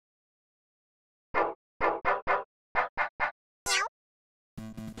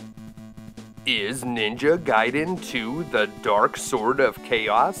Is Ninja Gaiden II: The Dark Sword of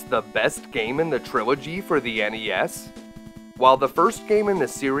Chaos the best game in the trilogy for the NES? While the first game in the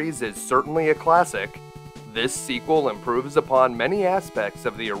series is certainly a classic, this sequel improves upon many aspects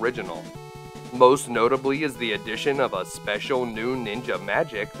of the original. Most notably is the addition of a special new ninja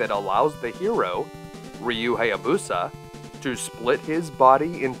magic that allows the hero, Ryu Hayabusa, to split his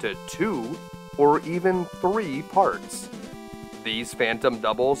body into 2 or even 3 parts. These phantom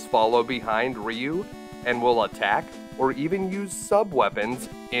doubles follow behind Ryu and will attack or even use sub-weapons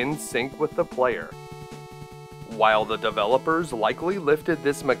in sync with the player. While the developers likely lifted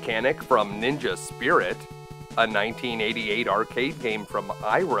this mechanic from Ninja Spirit, a 1988 arcade game from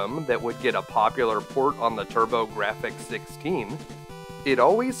Irem that would get a popular port on the TurboGrafx-16, it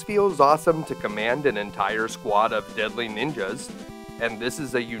always feels awesome to command an entire squad of deadly ninjas, and this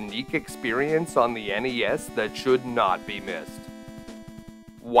is a unique experience on the NES that should not be missed.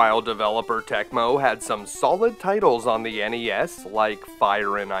 While developer Tecmo had some solid titles on the NES like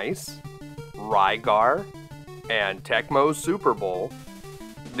Fire and Ice, Rygar, and Tecmo Super Bowl,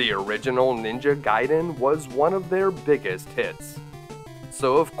 the original Ninja Gaiden was one of their biggest hits.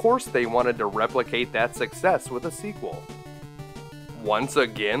 So of course they wanted to replicate that success with a sequel. Once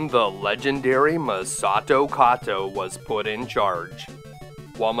again, the legendary Masato Kato was put in charge.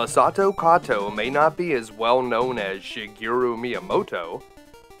 While Masato Kato may not be as well known as Shigeru Miyamoto,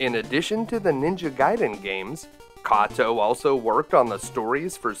 in addition to the Ninja Gaiden games, Kato also worked on the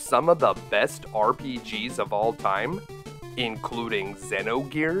stories for some of the best RPGs of all time, including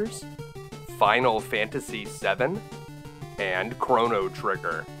Xenogears, Final Fantasy VII, and Chrono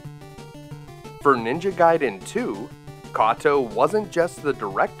Trigger. For Ninja Gaiden 2, Kato wasn't just the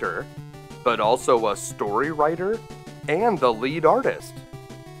director, but also a story writer and the lead artist.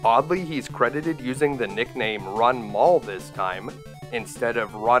 Oddly, he's credited using the nickname Run Mal this time, instead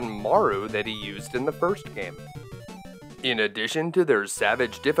of Run Maru that he used in the first game. In addition to their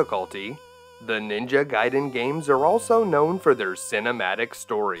savage difficulty, the Ninja Gaiden games are also known for their cinematic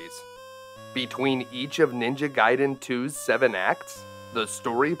stories. Between each of Ninja Gaiden 2's 7 acts, the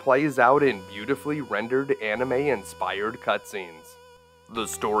story plays out in beautifully rendered anime-inspired cutscenes. The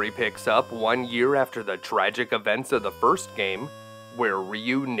story picks up 1 year after the tragic events of the first game, where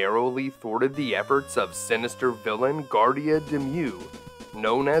Ryu narrowly thwarted the efforts of sinister villain Guardia de Mew,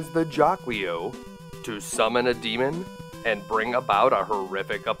 known as the Jaquio, to summon a demon and bring about a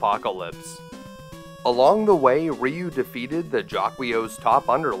horrific apocalypse. Along the way, Ryu defeated the Jaquio's top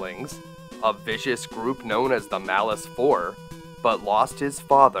underlings, a vicious group known as the Malice Four, but lost his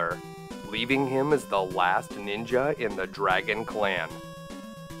father, leaving him as the last ninja in the Dragon Clan.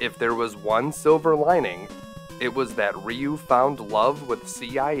 If there was one silver lining, it was that Ryu found love with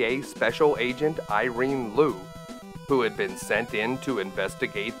CIA Special Agent Irene Liu, who had been sent in to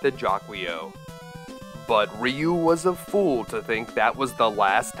investigate the Jaquio. But Ryu was a fool to think that was the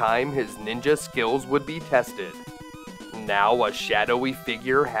last time his ninja skills would be tested. Now a shadowy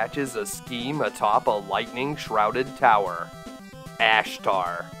figure hatches a scheme atop a lightning-shrouded tower.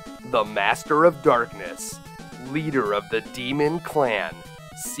 Ashtar, the Master of Darkness, leader of the Demon Clan,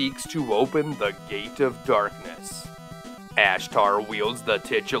 seeks to open the Gate of Darkness. Ashtar wields the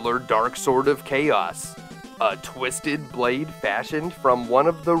titular Dark Sword of Chaos, a twisted blade fashioned from one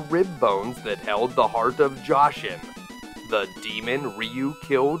of the rib bones that held the heart of Joshin, the demon Ryu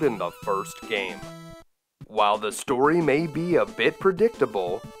killed in the first game. While the story may be a bit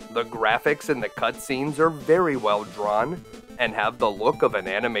predictable, the graphics in the cutscenes are very well drawn and have the look of an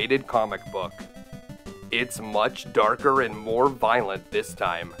animated comic book. It's much darker and more violent this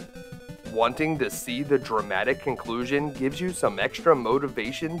time. Wanting to see the dramatic conclusion gives you some extra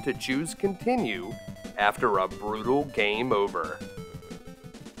motivation to choose continue after a brutal game over.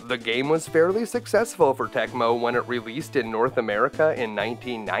 The game was fairly successful for Tecmo when it released in North America in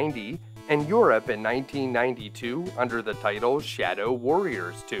 1990 and Europe in 1992 under the title Shadow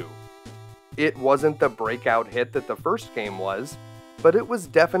Warriors 2. It wasn't the breakout hit that the first game was, but it was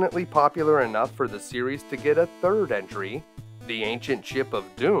definitely popular enough for the series to get a third entry, The Ancient Ship of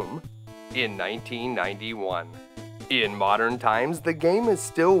Doom, in 1991. In modern times, the game is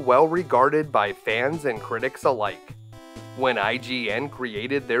still well regarded by fans and critics alike. When IGN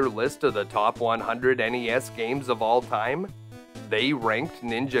created their list of the top 100 NES games of all time, they ranked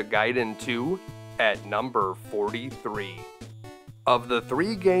Ninja Gaiden 2 at number 43. Of the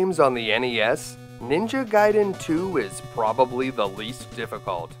 3 games on the NES, Ninja Gaiden 2 is probably the least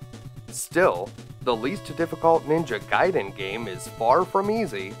difficult. Still, the least difficult Ninja Gaiden game is far from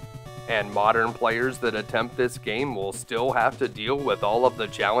easy, and modern players that attempt this game will still have to deal with all of the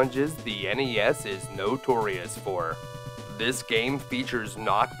challenges the NES is notorious for. This game features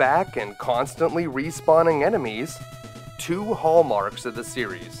knockback and constantly respawning enemies, two hallmarks of the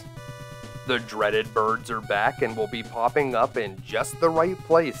series. The dreaded birds are back and will be popping up in just the right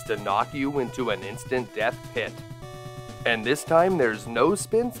place to knock you into an instant death pit. And this time there's no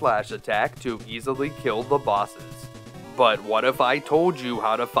spin slash attack to easily kill the bosses. But what if I told you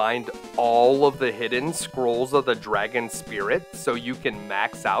how to find all of the hidden scrolls of the dragon spirit so you can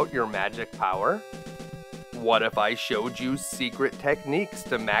max out your magic power? What if I showed you secret techniques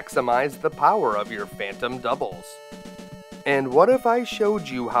to maximize the power of your phantom doubles? And what if I showed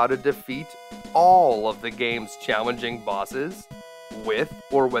you how to defeat all of the game's challenging bosses, with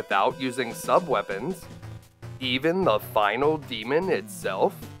or without using sub-weapons, even the final demon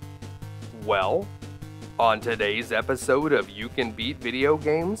itself? Well, on today's episode of You Can Beat Video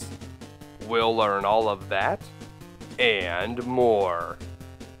Games, we'll learn all of that and more.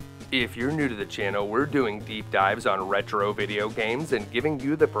 If you're new to the channel, we're doing deep dives on retro video games and giving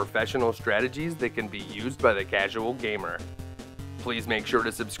you the professional strategies that can be used by the casual gamer. Please make sure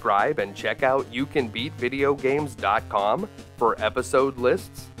to subscribe and check out youcanbeatvideogames.com for episode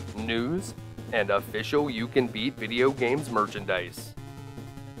lists, news, and official You Can Beat Video Games merchandise.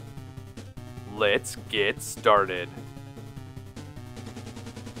 Let's get started.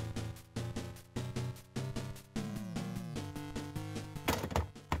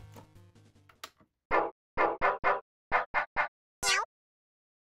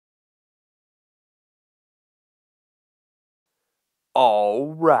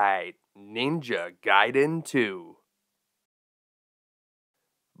 Alright, Ninja Gaiden II.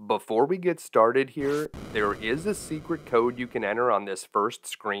 Before we get started here, there is a secret code you can enter on this first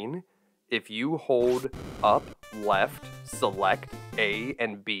screen. If you hold up, left, select A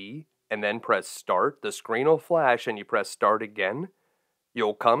and B, and then press start, the screen will flash and you press start again,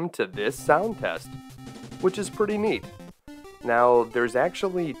 you'll come to this sound test, which is pretty neat. Now, there's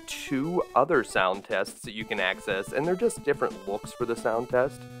actually two other sound tests that you can access, and they're just different looks for the sound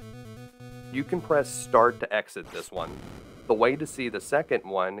test. You can press start to exit this one. The way to see the second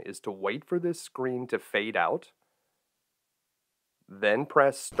one is to wait for this screen to fade out, then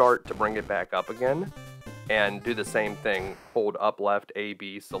press start to bring it back up again, and do the same thing. Hold up, left, A,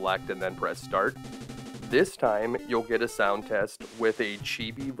 B, select, and then press start. This time, you'll get a sound test with a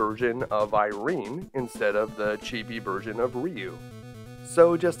chibi version of Irene instead of the chibi version of Ryu.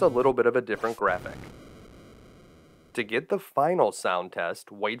 So just a little bit of a different graphic. To get the final sound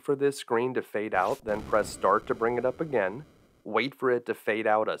test, wait for this screen to fade out, then press start to bring it up again. Wait for it to fade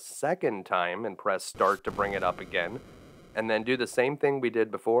out a second time and press start to bring it up again. And then do the same thing we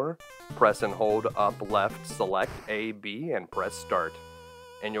did before. Press and hold up, left, select A, B, and press start.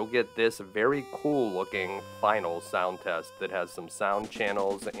 And you'll get this very cool looking final sound test that has some sound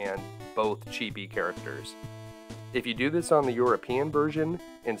channels and both chibi characters. If you do this on the European version,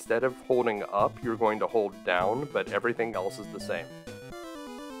 instead of holding up, you're going to hold down, but everything else is the same.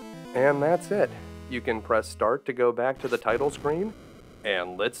 And that's it. You can press start to go back to the title screen,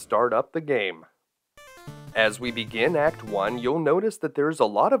 and let's start up the game. As we begin Act 1, you'll notice that there's a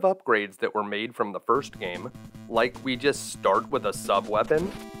lot of upgrades that were made from the first game, like we just start with a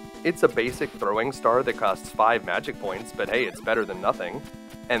sub-weapon. It's a basic throwing star that costs 5 magic points, but hey, it's better than nothing.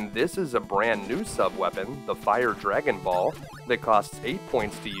 And this is a brand new sub-weapon, the Fire Dragon Ball, that costs 8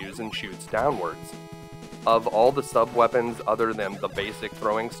 points to use and shoots downwards. Of all the sub-weapons other than the basic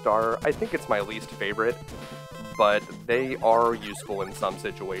throwing star, I think it's my least favorite, but they are useful in some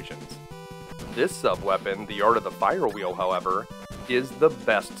situations. This sub-weapon, the Art of the Fire Wheel, however, is the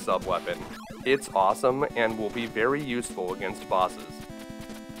best sub-weapon. It's awesome and will be very useful against bosses.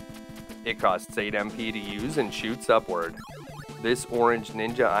 It costs 8 MP to use and shoots upward. This orange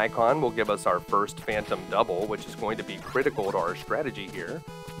ninja icon will give us our first phantom double, which is going to be critical to our strategy here.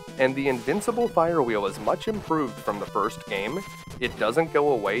 And the invincible fire wheel is much improved from the first game. It doesn't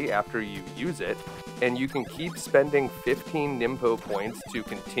go away after you use it, and you can keep spending 15 Nimpo points to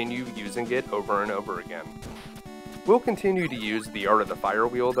continue using it over and over again. We'll continue to use the Art of the Fire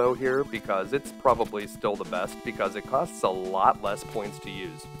Wheel though here, because it's probably still the best because it costs a lot less points to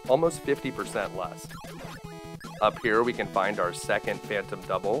use, almost 50% less. Up here we can find our second phantom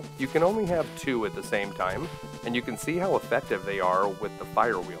double. You can only have 2 at the same time, and you can see how effective they are with the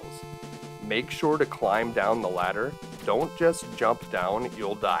fire wheels. Make sure to climb down the ladder. Don't just jump down,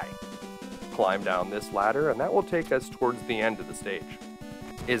 you'll die. Climb down this ladder, and that will take us towards the end of the stage.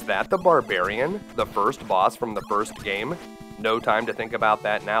 Is that the Barbarian, the first boss from the first game? No time to think about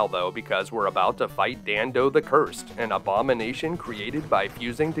that now though, because we're about to fight Dando the Cursed, an abomination created by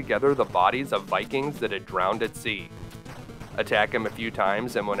fusing together the bodies of Vikings that had drowned at sea. Attack him a few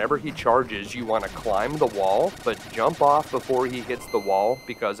times, and whenever he charges, you want to climb the wall, but jump off before he hits the wall,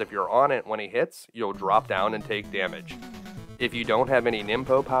 because if you're on it when he hits, you'll drop down and take damage. If you don't have any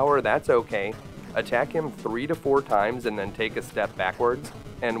Nimpo power, that's okay. Attack him 3 to 4 times and then take a step backwards,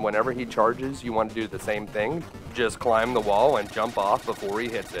 and whenever he charges, you want to do the same thing. Just climb the wall and jump off before he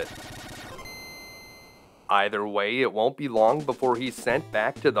hits it. Either way, it won't be long before he's sent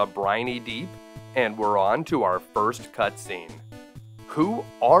back to the briny deep, and we're on to our first cutscene. Who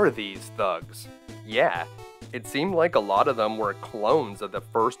are these thugs? Yeah, it seemed like a lot of them were clones of the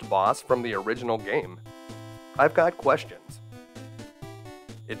first boss from the original game. I've got questions.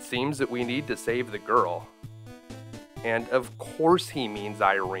 It seems that we need to save the girl. And of course he means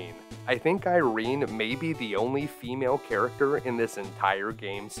Irene. I think Irene may be the only female character in this entire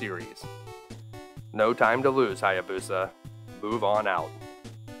game series. No time to lose, Hayabusa. Move on out.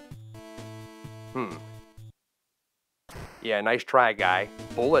 Yeah, nice try, guy.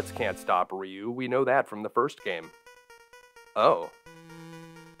 Bullets can't stop Ryu, we know that from the first game. Oh,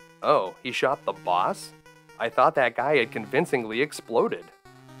 he shot the boss? I thought that guy had convincingly exploded.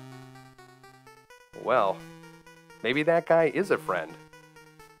 Well, maybe that guy is a friend.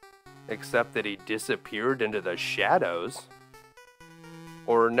 Except that he disappeared into the shadows.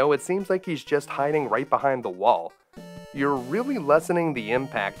 Or no, it seems like he's just hiding right behind the wall. You're really lessening the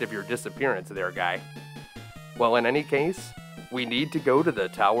impact of your disappearance there, guy. Well, in any case, we need to go to the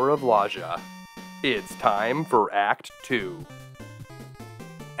Tower of Laja. It's time for Act 2.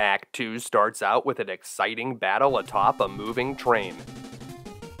 Act 2 starts out with an exciting battle atop a moving train.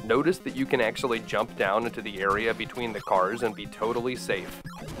 Notice that you can actually jump down into the area between the cars and be totally safe.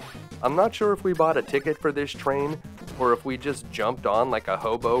 I'm not sure if we bought a ticket for this train, or if we just jumped on like a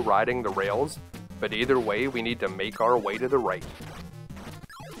hobo riding the rails, but either way we need to make our way to the right.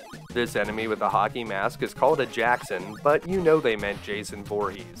 This enemy with the hockey mask is called a Jackson, but you know they meant Jason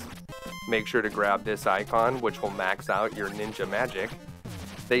Voorhees. Make sure to grab this icon, which will max out your ninja magic.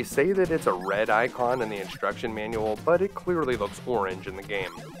 They say that it's a red icon in the instruction manual, but it clearly looks orange in the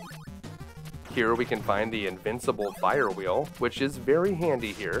game. Here we can find the invincible fire wheel, which is very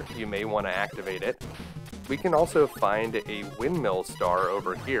handy here. You may want to activate it. We can also find a windmill star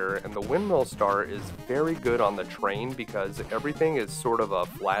over here, and the windmill star is very good on the train because everything is sort of a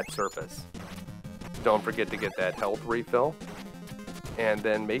flat surface. Don't forget to get that health refill. And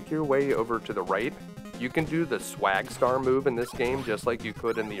then make your way over to the right. You can do the swag star move in this game just like you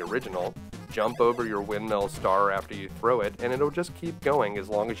could in the original. Jump over your windmill star after you throw it, and it'll just keep going as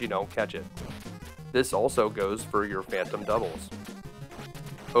long as you don't catch it. This also goes for your phantom doubles.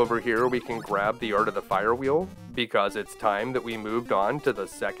 Over here we can grab the Art of the Fire Wheel, because it's time that we moved on to the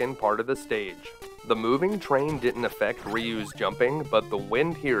second part of the stage. The moving train didn't affect Ryu's jumping, but the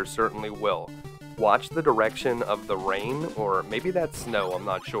wind here certainly will. Watch the direction of the rain, or maybe that's snow, I'm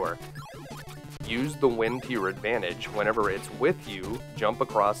not sure. Use the wind to your advantage. Whenever it's with you, jump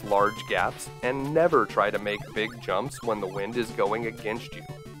across large gaps, and never try to make big jumps when the wind is going against you.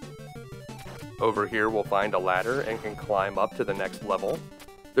 Over here we'll find a ladder and can climb up to the next level.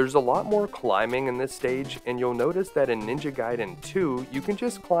 There's a lot more climbing in this stage, and you'll notice that in Ninja Gaiden II, you can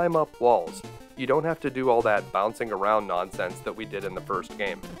just climb up walls. You don't have to do all that bouncing around nonsense that we did in the first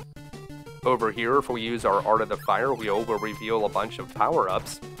game. Over here, if we use our Art of the Fire Wheel, we'll reveal a bunch of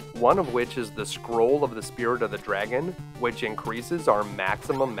power-ups, one of which is the Scroll of the Spirit of the Dragon, which increases our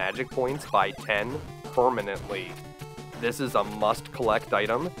maximum magic points by 10 permanently. This is a must-collect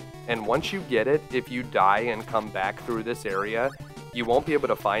item, and once you get it, if you die and come back through this area, you won't be able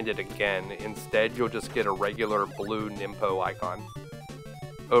to find it again. Instead, you'll just get a regular blue Nimpo icon.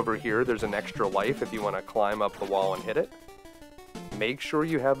 Over here, there's an extra life if you want to climb up the wall and hit it. Make sure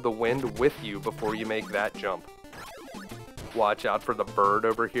you have the wind with you before you make that jump. Watch out for the bird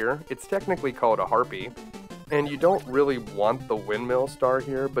over here. It's technically called a harpy, and you don't really want the windmill star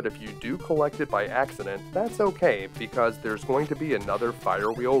here, but if you do collect it by accident, that's okay, because there's going to be another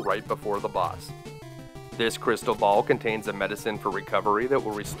fire wheel right before the boss. This crystal ball contains a medicine for recovery that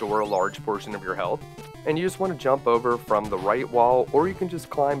will restore a large portion of your health, and you just want to jump over from the right wall, or you can just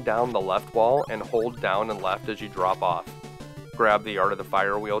climb down the left wall and hold down and left as you drop off. Grab the Art of the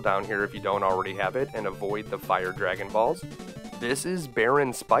Fire Wheel down here if you don't already have it, and avoid the fire dragon balls. This is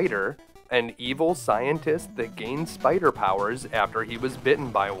Baron Spider, an evil scientist that gains spider powers after he was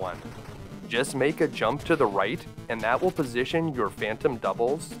bitten by one. Just make a jump to the right, and that will position your phantom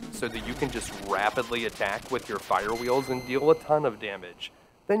doubles so that you can just rapidly attack with your fire wheels and deal a ton of damage.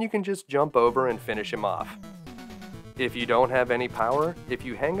 Then you can just jump over and finish him off. If you don't have any power, if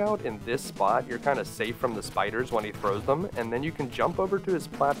you hang out in this spot, you're kind of safe from the spiders when he throws them, and then you can jump over to his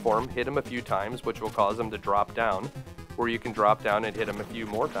platform, hit him a few times, which will cause him to drop down. where you can drop down and hit him a few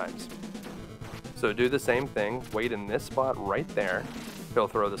more times. So do the same thing, wait in this spot right there. He'll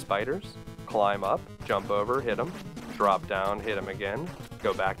throw the spiders, climb up, jump over, hit him, drop down, hit him again,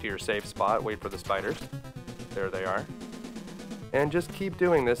 go back to your safe spot, wait for the spiders. There they are. And just keep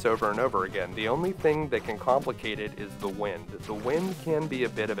doing this over and over again. The only thing that can complicate it is the wind. The wind can be a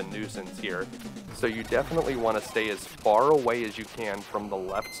bit of a nuisance here, so you definitely want to stay as far away as you can from the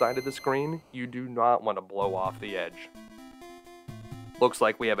left side of the screen. You do not want to blow off the edge. Looks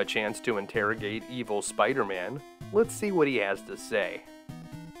like we have a chance to interrogate evil Spider-Man. Let's see what he has to say.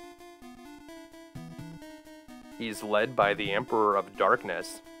 He's led by the Emperor of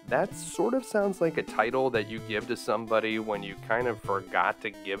Darkness. That sort of sounds like a title that you give to somebody when you kind of forgot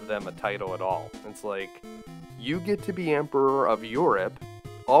to give them a title at all. It's like, you get to be Emperor of Europe,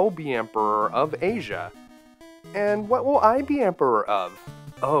 I'll be Emperor of Asia. And what will I be Emperor of?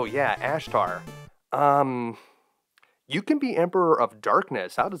 Oh yeah, Ashtar. You can be Emperor of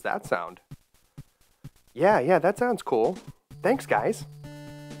Darkness. How does that sound? Yeah, that sounds cool. Thanks, guys.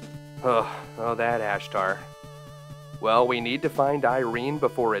 Oh, that Ashtar. Well, we need to find Irene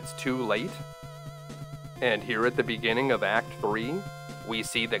before it's too late. And here at the beginning of Act 3, we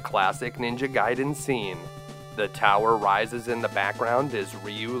see the classic Ninja Gaiden scene. The tower rises in the background as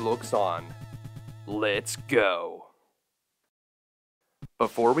Ryu looks on. Let's go.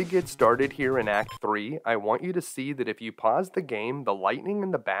 Before we get started here in Act 3, I want you to see that if you pause the game, the lightning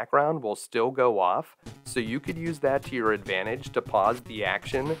in the background will still go off, so you could use that to your advantage to pause the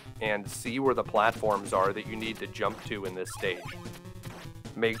action and see where the platforms are that you need to jump to in this stage.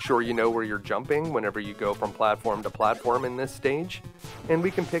 Make sure you know where you're jumping whenever you go from platform to platform in this stage, and we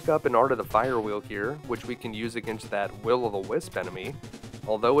can pick up an Art of the Fire wheel here, which we can use against that Will-o'-the-Wisp enemy.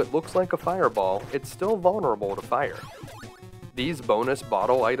 Although it looks like a fireball, it's still vulnerable to fire. These bonus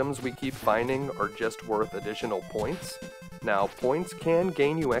bottle items we keep finding are just worth additional points. Now, points can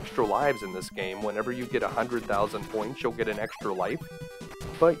gain you extra lives in this game. Whenever you get 100,000 points, you'll get an extra life.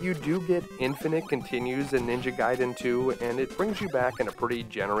 But you do get infinite continues in Ninja Gaiden 2, and it brings you back in a pretty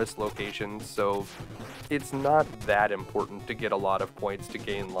generous location, so it's not that important to get a lot of points to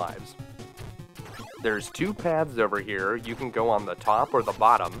gain lives. There's two paths over here. You can go on the top or the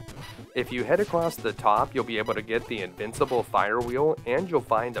bottom. If you head across the top, you'll be able to get the invincible fire wheel, and you'll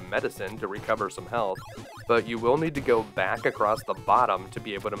find a medicine to recover some health, but you will need to go back across the bottom to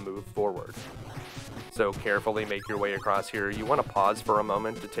be able to move forward. So carefully make your way across here. You want to pause for a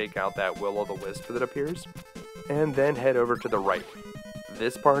moment to take out that will-o'-the-wisp that appears, and then head over to the right.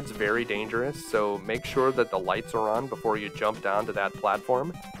 This part's very dangerous, so make sure that the lights are on before you jump down to that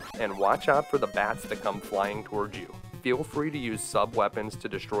platform, and watch out for the bats that come flying towards you. Feel free to use sub-weapons to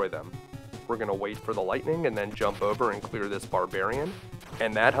destroy them. We're going to wait for the lightning and then jump over and clear this barbarian.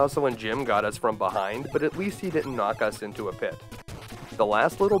 And that Hustle and Jim got us from behind, but at least he didn't knock us into a pit. The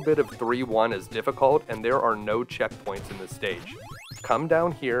last little bit of 3-1 is difficult, and there are no checkpoints in this stage. Come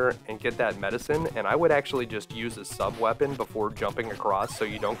down here and get that medicine, and I would actually just use a sub-weapon before jumping across so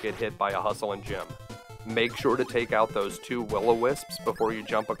you don't get hit by a Hustle and Jim. Make sure to take out those 2 will-o'-wisps before you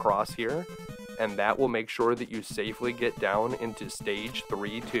jump across here, and that will make sure that you safely get down into stage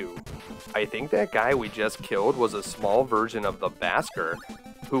 3-2. I think that guy we just killed was a small version of the Basker,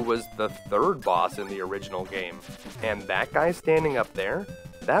 who was the 3rd boss in the original game. And that guy standing up there,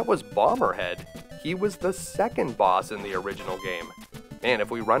 that was Bomberhead. He was the 2nd boss in the original game. And if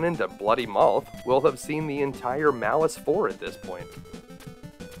we run into Bloody Mouth, we'll have seen the entire Malice 4 at this point.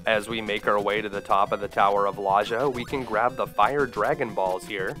 As we make our way to the top of the Tower of Laja, we can grab the Fire Dragon Balls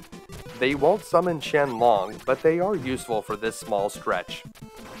here. They won't summon Shenlong, but they are useful for this small stretch.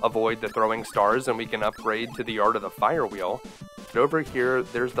 Avoid the throwing stars and we can upgrade to the Art of the Fire wheel. But over here,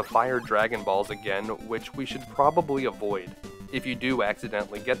 there's the Fire Dragon Balls again, which we should probably avoid. If you do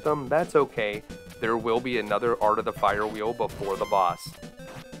accidentally get them, that's okay. There will be another Art of the Fire wheel before the boss.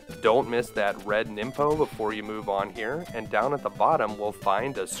 Don't miss that red Nympho before you move on here, and down at the bottom we'll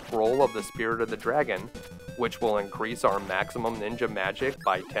find a Scroll of the Spirit of the Dragon, which will increase our maximum ninja magic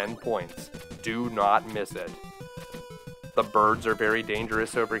by 10 points. Do not miss it. The birds are very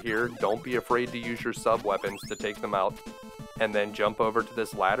dangerous over here. Don't be afraid to use your sub-weapons to take them out. And then jump over to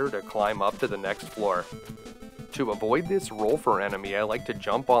this ladder to climb up to the next floor. To avoid this Rolfer enemy, I like to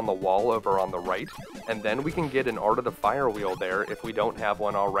jump on the wall over on the right, and then we can get an Art of the Fire wheel there if we don't have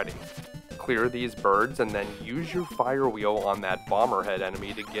one already. Clear these birds and then use your fire wheel on that Bomberhead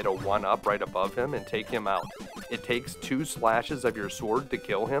enemy to get a 1-up right above him and take him out. It takes 2 slashes of your sword to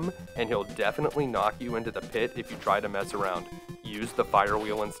kill him, and he'll definitely knock you into the pit if you try to mess around. Use the fire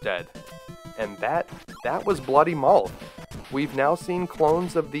wheel instead. And that was Bloody Mouth. We've now seen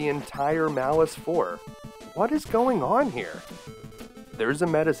clones of the entire Malice 4. What is going on here? There's a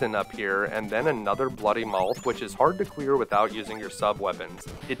medicine up here, and then another bloody mouth, which is hard to clear without using your sub-weapons.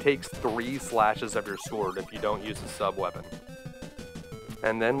 It takes 3 slashes of your sword if you don't use a sub-weapon.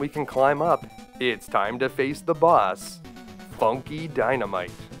 And then we can climb up. It's time to face the boss, Funky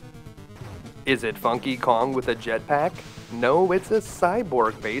Dynamite. Is it Funky Kong with a jetpack? No, it's a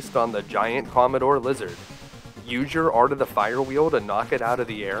cyborg based on the giant Commodore Lizard. Use your Art of the Fire Wheel to knock it out of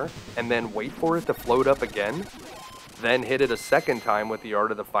the air, and then wait for it to float up again. Then hit it a second time with the Art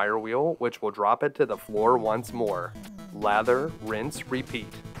of the Fire Wheel, which will drop it to the floor once more. Lather, rinse,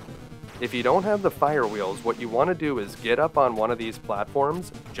 repeat. If you don't have the fire wheels, what you want to do is get up on one of these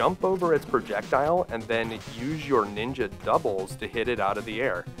platforms, jump over its projectile, and then use your ninja doubles to hit it out of the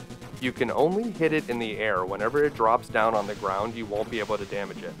air. You can only hit it in the air. Whenever it drops down on the ground, you won't be able to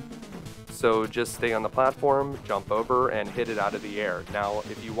damage it. So just stay on the platform, jump over, and hit it out of the air. Now,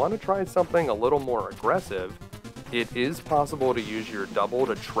 if you want to try something a little more aggressive, it is possible to use your double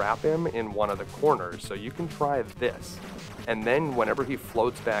to trap him in one of the corners, so you can try this. And then whenever he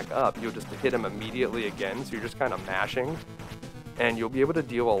floats back up, you'll just hit him immediately again, so you're just kind of mashing, and you'll be able to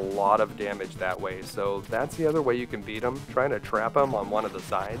deal a lot of damage that way. So that's the other way you can beat him, trying to trap him on one of the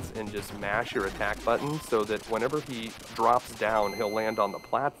sides and just mash your attack button so that whenever he drops down, he'll land on the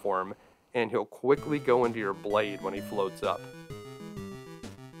platform, and he'll quickly go into your blade when he floats up.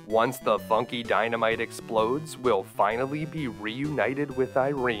 Once the Funky Dynamite explodes, we'll finally be reunited with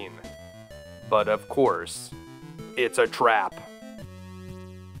Irene. But of course, it's a trap.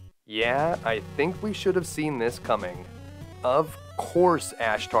 Yeah, I think we should have seen this coming. Of course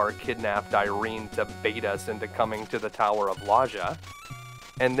Ashtar kidnapped Irene to bait us into coming to the Tower of Laja,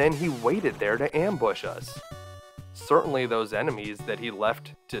 and then he waited there to ambush us. Certainly those enemies that he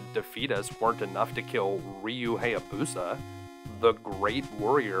left to defeat us weren't enough to kill Ryu Hayabusa, the great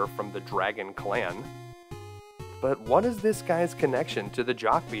warrior from the Dragon Clan. But what is this guy's connection to the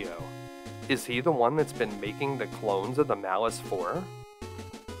Jaquio? Is he the one that's been making the clones of the Malice 4?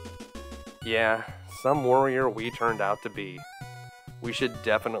 Yeah, some warrior we turned out to be. We should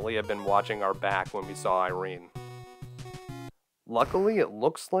definitely have been watching our back when we saw Irene. Luckily, it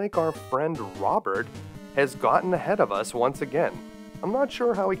looks like our friend Robert has gotten ahead of us once again. I'm not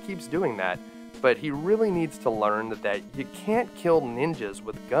sure how he keeps doing that, but he really needs to learn that you can't kill ninjas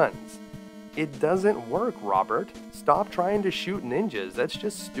with guns. It doesn't work, Robert. Stop trying to shoot ninjas, that's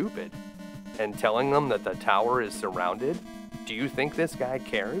just stupid. And telling them that the tower is surrounded? Do you think this guy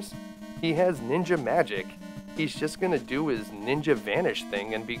cares? He has ninja magic. He's just gonna do his ninja vanish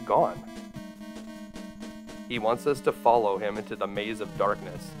thing and be gone. He wants us to follow him into the maze of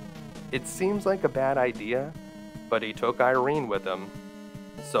darkness. It seems like a bad idea, but he took Irene with him.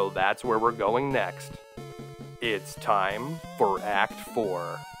 So that's where we're going next. It's time for Act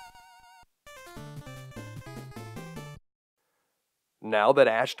 4. Now that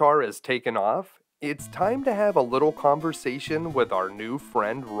Ashtar is taken off, it's time to have a little conversation with our new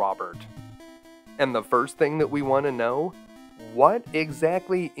friend Robert. And the first thing that we want to know, what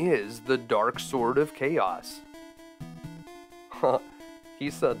exactly is the Dark Sword of Chaos? He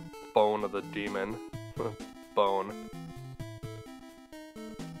said bone of the demon. Bone.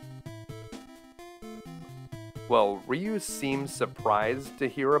 Well, Ryu seems surprised to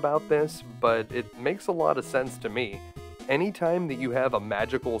hear about this, but it makes a lot of sense to me. Anytime that you have a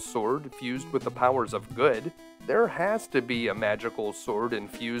magical sword fused with the powers of good, there has to be a magical sword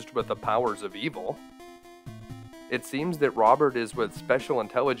infused with the powers of evil. It seems that Robert is with Special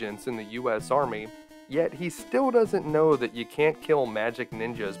Intelligence in the US Army, yet he still doesn't know that you can't kill magic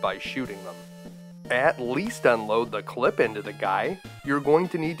ninjas by shooting them. At least unload the clip into the guy. You're going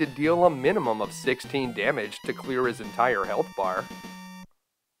to need to deal a minimum of 16 damage to clear his entire health bar.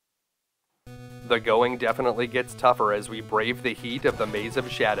 The going definitely gets tougher as we brave the heat of the Maze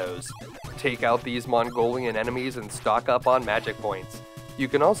of Shadows. Take out these Mongolian enemies and stock up on magic points. You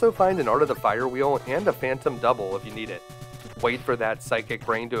can also find an Art of the Fire Wheel and a Phantom Double if you need it. Wait for that Psychic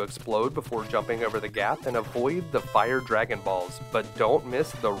Brain to explode before jumping over the gap and avoid the Fire Dragon Balls, but don't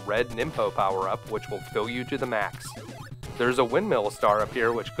miss the Red Nimpo power-up, which will fill you to the max. There's a Windmill Star up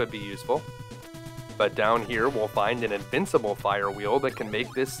here which could be useful. But down here we'll find an Invincible Fire Wheel that can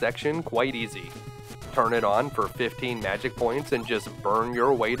make this section quite easy. Turn it on for 15 magic points and just burn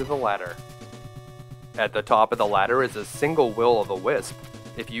your way to the ladder. At the top of the ladder is a single Will-o'-the-Wisp.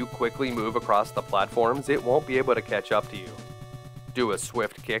 If you quickly move across the platforms, it won't be able to catch up to you. Do a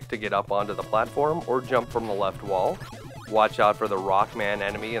swift kick to get up onto the platform or jump from the left wall. Watch out for the Rockman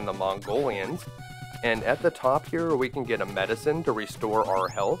enemy and the Mongolians. And at the top here we can get a medicine to restore our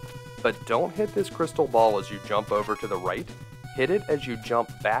health, but don't hit this crystal ball as you jump over to the right. Hit it as you jump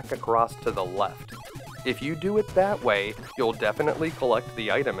back across to the left. If you do it that way, you'll definitely collect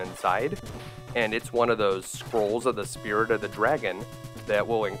the item inside, and it's one of those scrolls of the spirit of the dragon that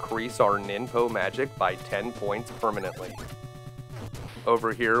will increase our Ninpo magic by 10 points permanently.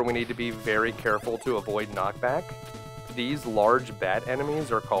 Over here, we need to be very careful to avoid knockback. These large bat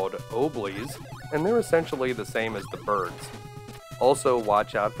enemies are called oblies, and they're essentially the same as the birds. Also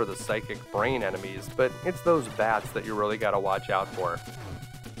watch out for the psychic brain enemies, but it's those bats that you really gotta watch out for.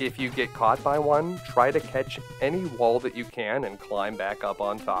 If you get caught by one, try to catch any wall that you can and climb back up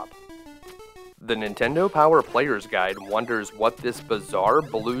on top. The Nintendo Power Player's Guide wonders what this bizarre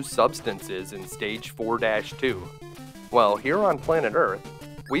blue substance is in Stage 4-2. Well, here on planet Earth,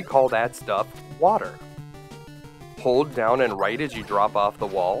 we call that stuff water. Hold down and right as you drop off the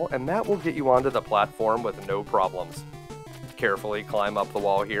wall, and that will get you onto the platform with no problems. Carefully climb up the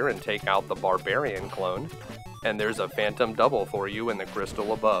wall here and take out the Barbarian clone, and there's a Phantom Double for you in the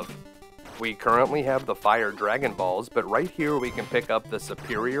crystal above. We currently have the Fire Dragon Balls, but right here we can pick up the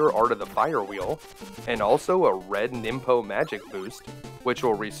Superior Art of the Fire Wheel, and also a red Ninpo Magic Boost, which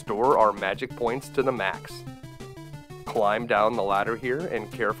will restore our magic points to the max. Climb down the ladder here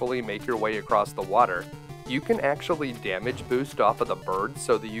and carefully make your way across the water. You can actually damage boost off of the birds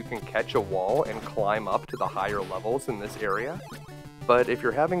so that you can catch a wall and climb up to the higher levels in this area. But if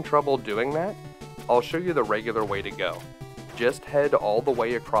you're having trouble doing that, I'll show you the regular way to go. Just head all the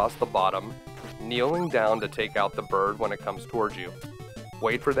way across the bottom, kneeling down to take out the bird when it comes towards you.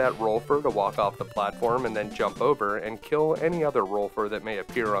 Wait for that Rolfer to walk off the platform and then jump over and kill any other Rolfer that may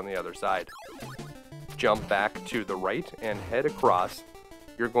appear on the other side. Jump back to the right and head across.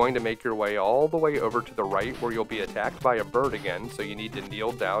 You're going to make your way all the way over to the right where you'll be attacked by a bird again, so you need to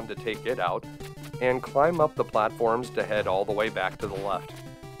kneel down to take it out, and climb up the platforms to head all the way back to the left.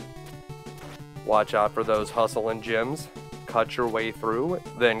 Watch out for those hustling gyms, cut your way through,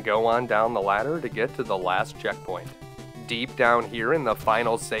 then go on down the ladder to get to the last checkpoint. Deep down here in the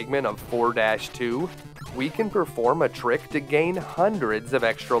final segment of 4-2, we can perform a trick to gain hundreds of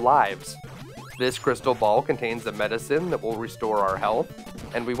extra lives. This crystal ball contains a medicine that will restore our health,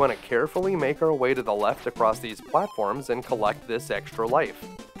 and we want to carefully make our way to the left across these platforms and collect this extra life.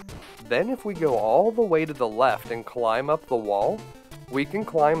 Then if we go all the way to the left and climb up the wall, we can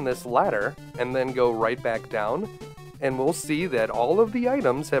climb this ladder and then go right back down, and we'll see that all of the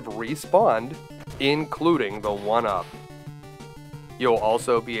items have respawned, including the 1-up. You'll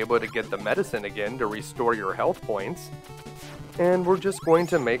also be able to get the medicine again to restore your health points, and we're just going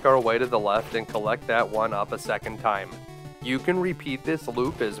to make our way to the left and collect that 1-up a second time. You can repeat this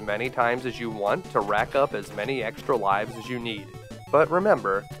loop as many times as you want to rack up as many extra lives as you need. But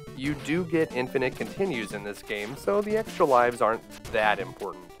remember, you do get infinite continues in this game, so the extra lives aren't that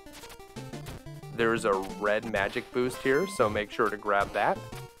important. There's a red magic boost here, so make sure to grab that.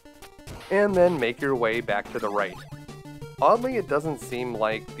 And then make your way back to the right. Oddly, it doesn't seem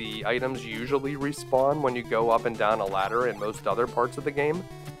like the items usually respawn when you go up and down a ladder in most other parts of the game,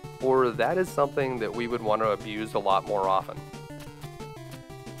 or that is something that we would want to abuse a lot more often.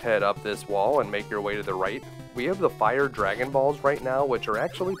 Head up this wall and make your way to the right. We have the Fire Dragon Balls right now, which are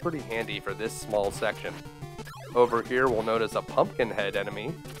actually pretty handy for this small section. Over here we'll notice a pumpkin head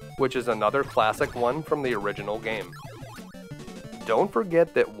enemy, which is another classic one from the original game. Don't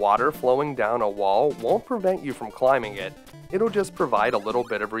forget that water flowing down a wall won't prevent you from climbing it, it'll just provide a little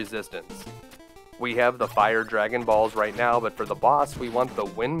bit of resistance. We have the Fire Dragon Balls right now, but for the boss we want the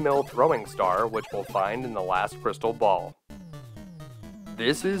Windmill Throwing Star, which we'll find in the last crystal ball.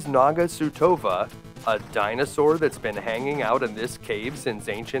 This is Naga Sutova, a dinosaur that's been hanging out in this cave since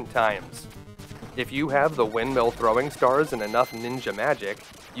ancient times. If you have the Windmill Throwing Stars and enough ninja magic,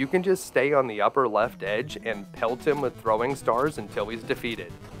 you can just stay on the upper left edge and pelt him with throwing stars until he's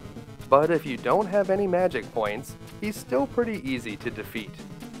defeated. But if you don't have any magic points, he's still pretty easy to defeat.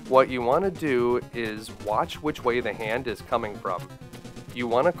 What you want to do is watch which way the hand is coming from. You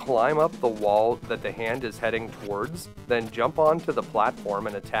want to climb up the wall that the hand is heading towards, then jump onto the platform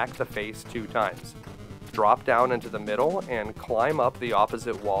and attack the face 2 times. Drop down into the middle and climb up the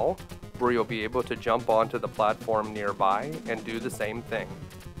opposite wall, where you'll be able to jump onto the platform nearby and do the same thing.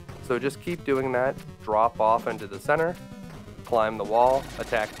 So just keep doing that, drop off into the center, climb the wall,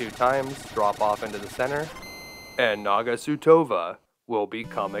 attack 2 times, drop off into the center, and Naga Sutova will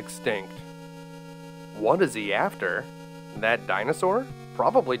become extinct. What is he after? That dinosaur?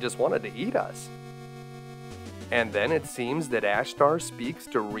 Probably just wanted to eat us. And then it seems that Ashtar speaks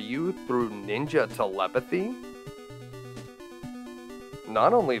to Ryu through ninja telepathy?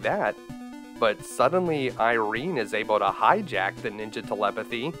 Not only that, but suddenly Irene is able to hijack the ninja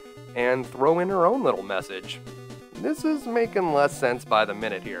telepathy and throw in her own little message. This is making less sense by the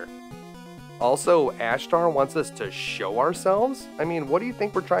minute here. Also, Ashtar wants us to show ourselves? I mean, what do you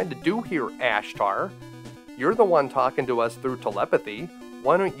think we're trying to do here, Ashtar? You're the one talking to us through telepathy.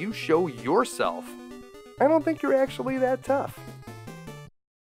 Why don't you show yourself? I don't think you're actually that tough.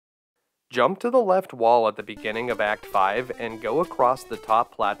 Jump to the left wall at the beginning of Act 5 and go across the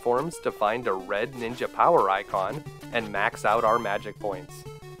top platforms to find a red ninja power icon and max out our magic points.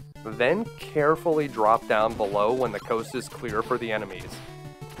 Then carefully drop down below when the coast is clear for the enemies.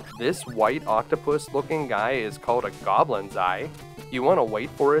 This white octopus looking guy is called a goblin's eye. You want to wait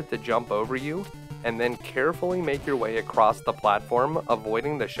for it to jump over you and then carefully make your way across the platform,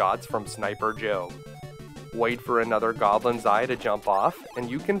 avoiding the shots from Sniper Joe. Wait for another goblin's eye to jump off, and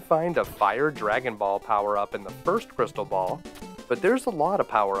you can find a fire Dragon Ball power-up in the first crystal ball, but there's a lot of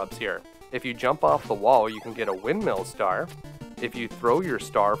power-ups here. If you jump off the wall, you can get a windmill star. If you throw your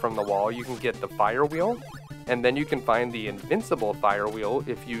star from the wall, you can get the fire wheel, and then you can find the invincible fire wheel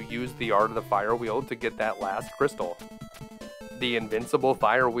if you use the art of the fire wheel to get that last crystal. The invincible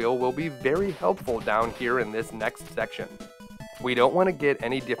fire wheel will be very helpful down here in this next section. We don't want to get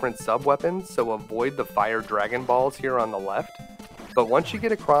any different sub-weapons, so avoid the fire Dragon Balls here on the left. But once you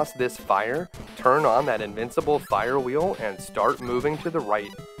get across this fire, turn on that invincible fire wheel and start moving to the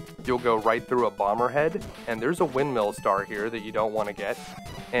right. You'll go right through a bomber head, and there's a windmill star here that you don't want to get.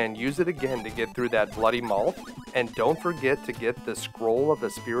 And use it again to get through that bloody mouth. And don't forget to get the scroll of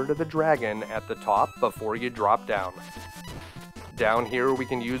the Spirit of the Dragon at the top before you drop down. Down here we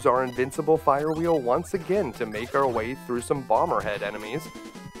can use our invincible fire wheel once again to make our way through some bomberhead enemies,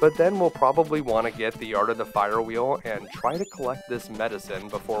 but then we'll probably want to get the art of the fire wheel and try to collect this medicine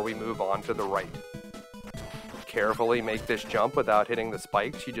before we move on to the right. Carefully make this jump without hitting the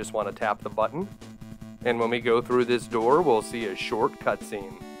spikes, you just want to tap the button. And when we go through this door, we'll see a short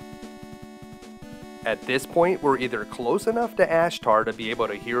cutscene. At this point, we're either close enough to Ashtar to be able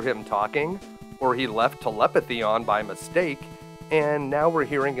to hear him talking, or he left telepathy on by mistake, and now we're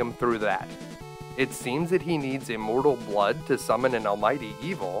hearing him through that. It seems that he needs immortal blood to summon an almighty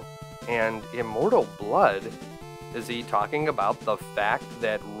evil, and immortal blood? Is he talking about the fact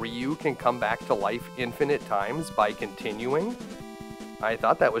that Ryu can come back to life infinite times by continuing? I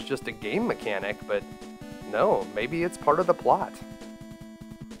thought that was just a game mechanic, but no, maybe it's part of the plot.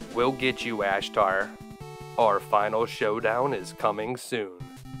 We'll get you, Ashtar. Our final showdown is coming soon.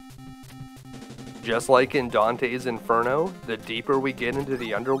 Just like in Dante's Inferno, the deeper we get into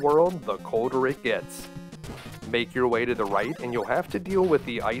the underworld, the colder it gets. Make your way to the right and you'll have to deal with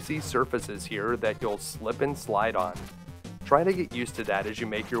the icy surfaces here that you'll slip and slide on. Try to get used to that as you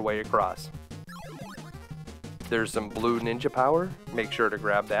make your way across. There's some blue ninja power, make sure to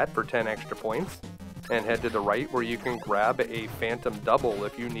grab that for 10 extra points, and head to the right where you can grab a phantom double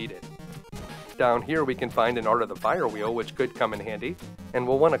if you need it. Down here we can find an art of the fire wheel which could come in handy, and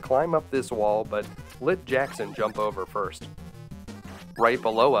we'll want to climb up this wall, but let Jackson jump over first. Right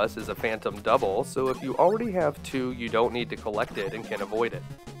below us is a phantom double, so if you already have two, you don't need to collect it and can avoid it.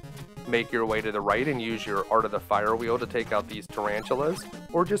 Make your way to the right and use your art of the fire wheel to take out these tarantulas,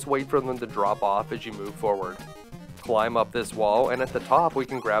 or just wait for them to drop off as you move forward. Climb up this wall, and at the top we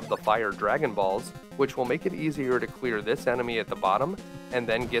can grab the fire Dragon Balls, which will make it easier to clear this enemy at the bottom, and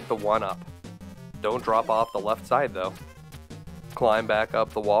then get the one up. Don't drop off the left side though. Climb back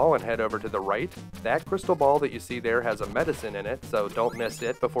up the wall and head over to the right. That crystal ball that you see there has a medicine in it, so don't miss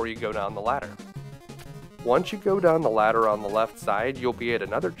it before you go down the ladder. Once you go down the ladder on the left side, you'll be at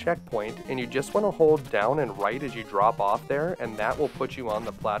another checkpoint, and you just want to hold down and right as you drop off there, and that will put you on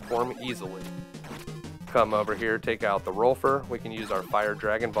the platform easily. Come over here, take out the Rolfer. We can use our fire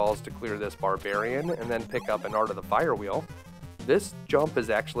Dragon Balls to clear this barbarian, and then pick up an art of the fire wheel. This jump is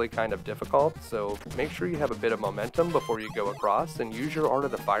actually kind of difficult, so make sure you have a bit of momentum before you go across, and use your art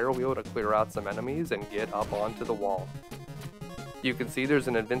of the fire wheel to clear out some enemies and get up onto the wall. You can see there's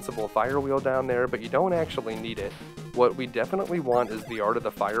an invincible fire wheel down there, but you don't actually need it. What we definitely want is the art of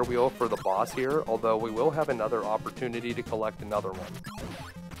the fire wheel for the boss here, although we will have another opportunity to collect another one.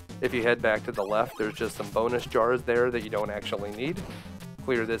 If you head back to the left, there's just some bonus jars there that you don't actually need.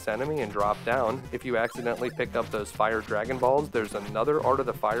 Clear this enemy and drop down. If you accidentally pick up those fire Dragon Balls, there's another art of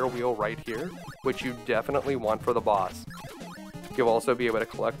the fire wheel right here, which you definitely want for the boss. You'll also be able to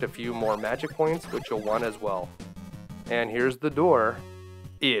collect a few more magic points, which you'll want as well. And here's the door.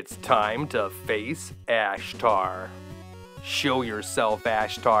 It's time to face Ashtar. Show yourself,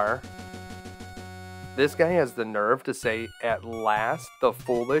 Ashtar. This guy has the nerve to say, "At last, the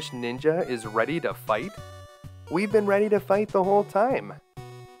foolish ninja is ready to fight?" We've been ready to fight the whole time.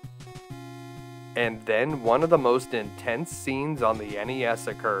 And then one of the most intense scenes on the NES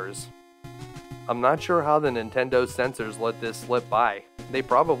occurs. I'm not sure how the Nintendo censors let this slip by. They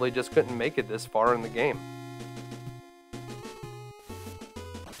probably just couldn't make it this far in the game.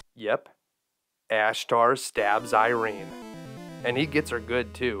 Yep. Ashtar stabs Irene. And he gets her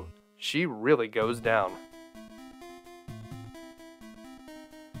good too. She really goes down.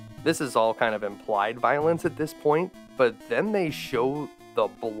 This is all kind of implied violence at this point, but then they show the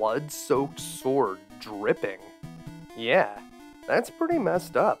blood-soaked sword dripping. Yeah, that's pretty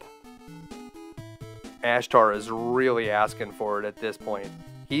messed up. Ashtar is really asking for it at this point.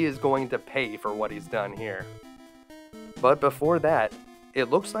 He is going to pay for what he's done here. But before that,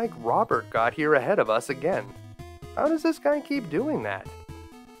 it looks like Robert got here ahead of us again. How does this guy keep doing that?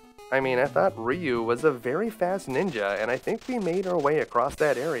 I mean, I thought Ryu was a very fast ninja, and I think we made our way across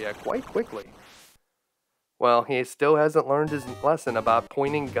that area quite quickly. Well, he still hasn't learned his lesson about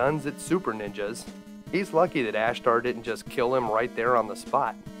pointing guns at super ninjas. He's lucky that Ashtar didn't just kill him right there on the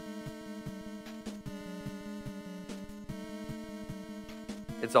spot.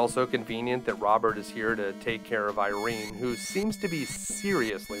 It's also convenient that Robert is here to take care of Irene, who seems to be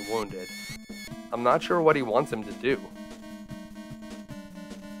seriously wounded. I'm not sure what he wants him to do.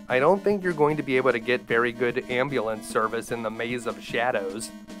 I don't think you're going to be able to get very good ambulance service in the Maze of Shadows.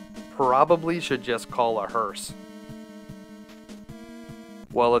 Probably should just call a hearse.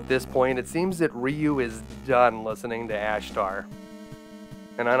 Well, at this point, it seems that Ryu is done listening to Ashtar.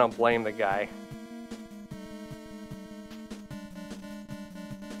 And I don't blame the guy.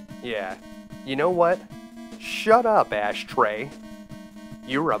 Yeah, you know what? Shut up, Ashtray.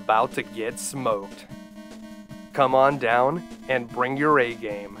 You're about to get smoked. Come on down and bring your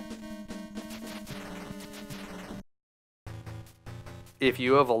A-game. If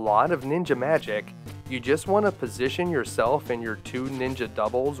you have a lot of ninja magic, you just want to position yourself and your two ninja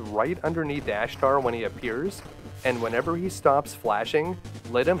doubles right underneath Ashtar when he appears, and whenever he stops flashing,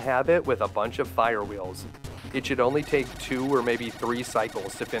 let him have it with a bunch of fire wheels. It should only take 2 or maybe 3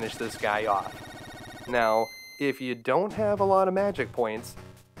 cycles to finish this guy off. Now, if you don't have a lot of magic points,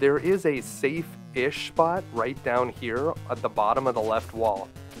 there is a safe-ish spot right down here at the bottom of the left wall.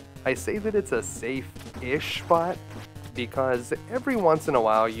 I say that it's a safe-ish spot because every once in a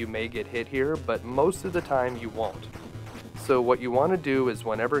while you may get hit here, but most of the time you won't. So what you want to do is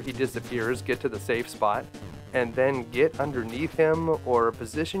whenever he disappears, get to the safe spot, and then get underneath him or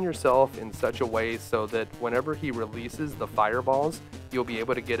position yourself in such a way so that whenever he releases the fireballs, you'll be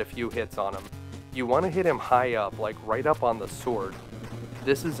able to get a few hits on him. You want to hit him high up, like right up on the sword.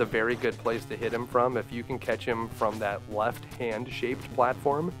 This is a very good place to hit him from. If you can catch him from that left hand-shaped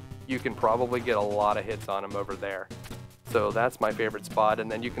platform, you can probably get a lot of hits on him over there. So that's my favorite spot,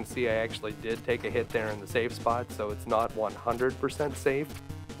 and then you can see I actually did take a hit there in the safe spot, so it's not 100% safe,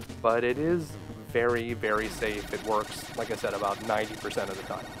 but it is very, very safe. It works, like I said, about 90% of the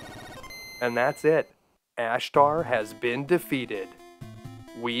time. And that's it. Ashtar has been defeated.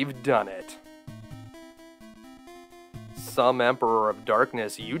 We've done it. Some Emperor of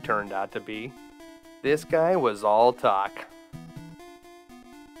Darkness you turned out to be. This guy was all talk.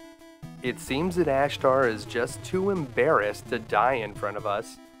 It seems that Ashtar is just too embarrassed to die in front of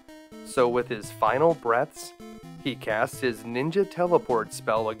us, so with his final breaths, he casts his ninja teleport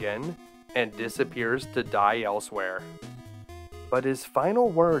spell again and disappears to die elsewhere. But his final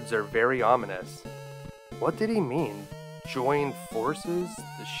words are very ominous. What did he mean? Join forces,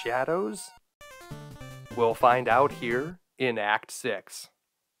 the shadows? We'll find out here in Act 6.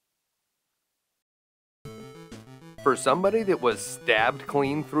 For somebody that was stabbed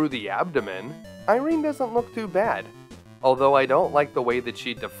clean through the abdomen, Irene doesn't look too bad. Although I don't like the way that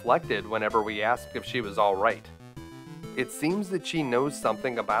she deflected whenever we asked if she was alright. It seems that she knows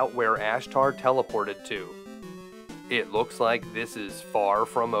something about where Ashtar teleported to. It looks like this is far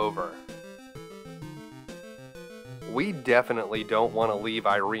from over. We definitely don't want to leave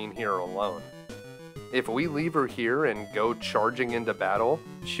Irene here alone. If we leave her here and go charging into battle,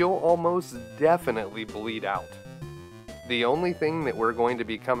 she'll almost definitely bleed out. The only thing that we're going to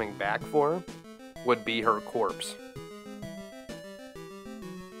be coming back for would be her corpse.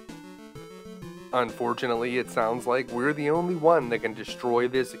 Unfortunately, it sounds like we're the only one that can destroy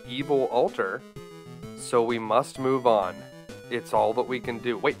this evil altar, so we must move on. It's all that we can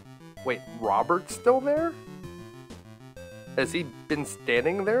do. Wait, Robert's still there? Has he been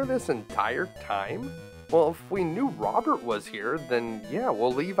standing there this entire time? Well, if we knew Robert was here, then yeah,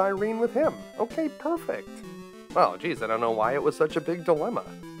 we'll leave Irene with him. Okay, perfect. Well, geez, I don't know why it was such a big dilemma.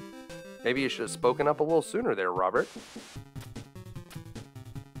 Maybe you should have spoken up a little sooner there, Robert.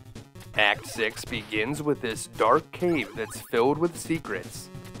 Act 6 begins with this dark cave that's filled with secrets.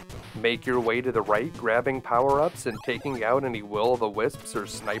 Make your way to the right, grabbing power-ups and taking out any will-o'-the-wisps or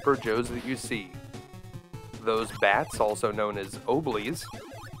sniper joes that you see. Those bats, also known as oblies,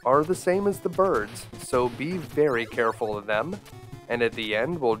 are the same as the birds, so be very careful of them. And at the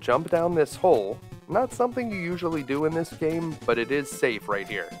end, we'll jump down this hole. Not something you usually do in this game, but it is safe right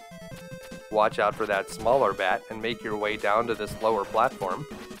here. Watch out for that smaller bat and make your way down to this lower platform.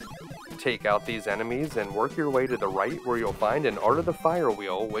 Take out these enemies and work your way to the right where you'll find an Art of the Fire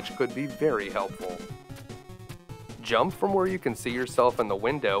wheel, which could be very helpful. Jump from where you can see yourself in the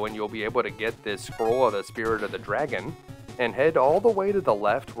window and you'll be able to get this scroll of the Spirit of the Dragon, and head all the way to the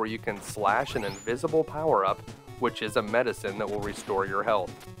left where you can slash an invisible power-up, which is a medicine that will restore your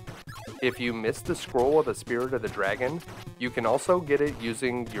health. If you miss the scroll of the Spirit of the Dragon, you can also get it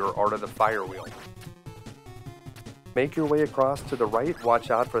using your Art of the Fire wheel. Make your way across to the right, watch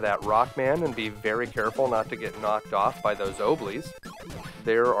out for that rock man, and be very careful not to get knocked off by those oblies.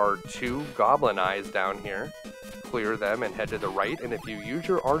 There are 2 goblin eyes down here. Clear them and head to the right, and if you use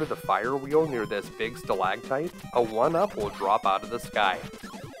your Art of the Fire wheel near this big stalactite, a 1-up will drop out of the sky.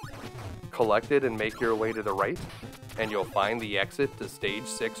 Collect it and make your way to the right, and you'll find the exit to stage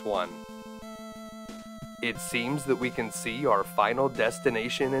 6-1. It seems that we can see our final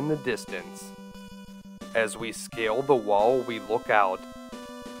destination in the distance. As we scale the wall, we look out.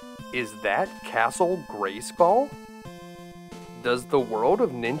 Is that Castle Grayskull? Does the world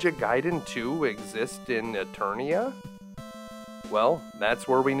of Ninja Gaiden II exist in Eternia? Well, that's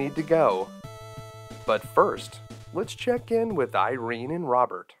where we need to go. But first, let's check in with Irene and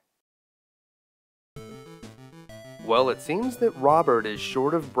Robert. Well, it seems that Robert is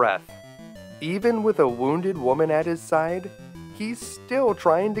short of breath. Even with a wounded woman at his side, he's still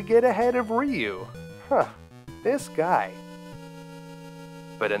trying to get ahead of Ryu. Huh, this guy.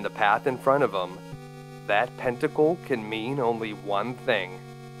 But in the path in front of him, that pentacle can mean only one thing.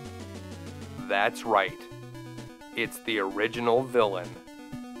 That's right. It's the original villain.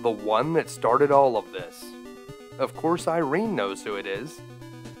 The one that started all of this. Of course Irene knows who it is.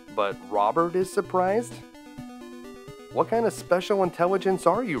 But Robert is surprised? What kind of special intelligence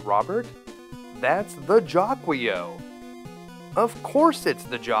are you, Robert? That's the Jaquio. Of course it's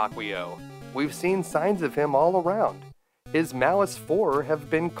the Jaquio. We've seen signs of him all around. His Malice 4 have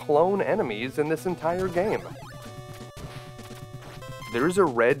been clone enemies in this entire game. There's a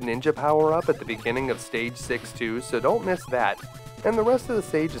red ninja power-up at the beginning of stage 6-2, so don't miss that, and the rest of the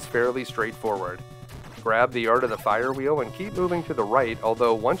stage is fairly straightforward. Grab the Art of the Fire wheel and keep moving to the right,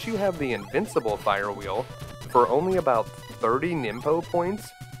 although once you have the Invincible Fire wheel, for only about 30 Nimpo points,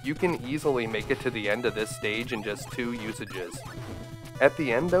 you can easily make it to the end of this stage in just 2 usages. At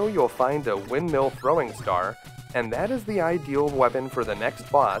the end though, you'll find a Windmill Throwing Star, and that is the ideal weapon for the next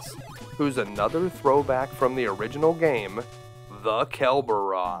boss, who's another throwback from the original game, the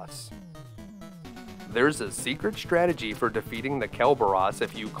Kelberos. There's a secret strategy for defeating the Kelberos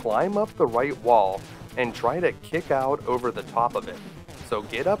if you climb up the right wall and try to kick out over the top of it. So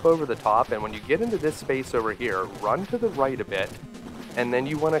get up over the top, and when you get into this space over here, run to the right a bit, and then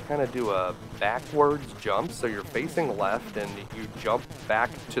you want to kind of do a backwards jump, so you're facing left and you jump back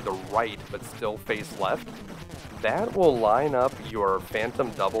to the right but still face left. That will line up your phantom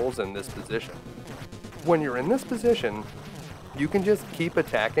doubles in this position. When you're in this position, you can just keep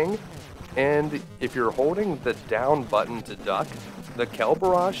attacking, and if you're holding the down button to duck, the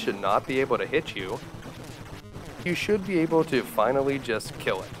Kelberos should not be able to hit you. You should be able to finally just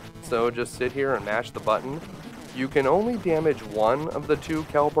kill it. So just sit here and mash the button. You can only damage one of the 2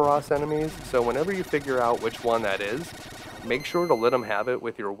 Kelberos enemies, so whenever you figure out which one that is, make sure to let him have it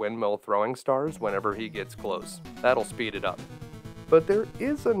with your Windmill Throwing Stars whenever he gets close. That'll speed it up. But there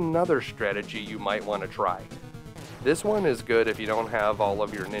is another strategy you might want to try. This one is good if you don't have all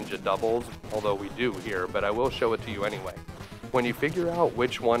of your ninja doubles, although we do here, but I will show it to you anyway. When you figure out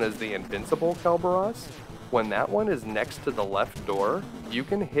which one is the Invincible Kelberos, when that one is next to the left door, you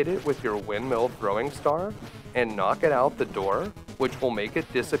can hit it with your Windmill Throwing Star and knock it out the door, which will make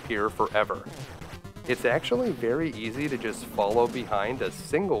it disappear forever. It's actually very easy to just follow behind a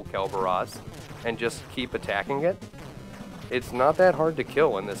single Kelberos and just keep attacking it. It's not that hard to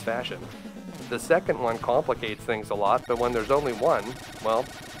kill in this fashion. The second one complicates things a lot, but when there's only one, well,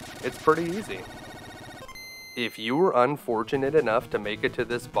 it's pretty easy. If you were unfortunate enough to make it to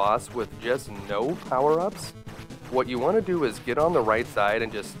this boss with just no power-ups, what you want to do is get on the right side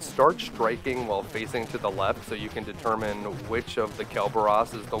and just start striking while facing to the left so you can determine which of the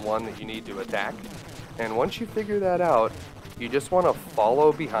Kelberos is the one that you need to attack. And once you figure that out, you just want to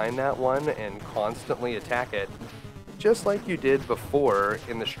follow behind that one and constantly attack it, just like you did before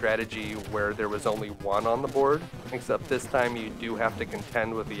in the strategy where there was only one on the board, except this time you do have to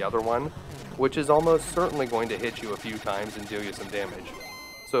contend with the other one, which is almost certainly going to hit you a few times and deal you some damage.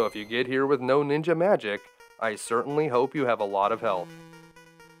 So if you get here with no ninja magic, I certainly hope you have a lot of health.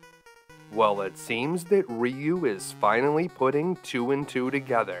 Well, it seems that Ryu is finally putting 2 and 2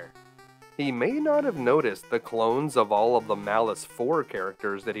 together. He may not have noticed the clones of all of the Malice 4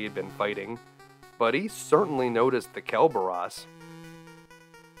 characters that he had been fighting, but he certainly noticed the Kelbaros.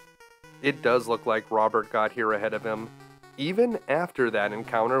 It does look like Robert got here ahead of him, even after that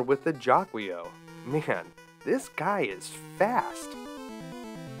encounter with the Jaquio. Man, this guy is fast.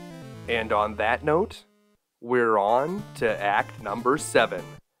 And on that note, we're on to act number 7,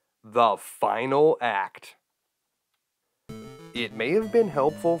 the final act. It may have been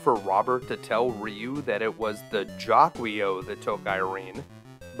helpful for Robert to tell Ryu that it was the Jaquio that took Irene,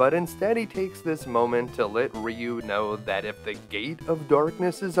 but instead he takes this moment to let Ryu know that if the Gate of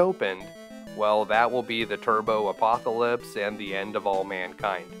Darkness is opened, well, that will be the Turbo Apocalypse and the end of all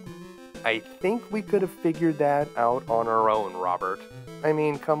mankind. I think we could have figured that out on our own, Robert. I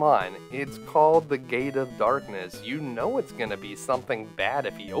mean, come on, it's called the Gate of Darkness. You know it's gonna be something bad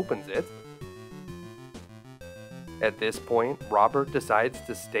if he opens it. At this point, Robert decides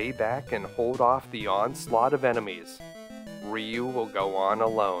to stay back and hold off the onslaught of enemies. Ryu will go on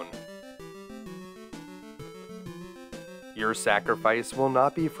alone. Your sacrifice will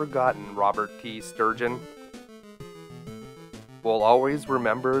not be forgotten, Robert T. Sturgeon. We'll always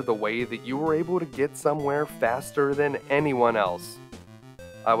remember the way that you were able to get somewhere faster than anyone else.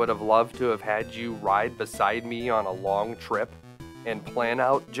 I would have loved to have had you ride beside me on a long trip and plan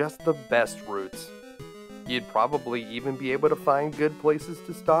out just the best routes. You'd probably even be able to find good places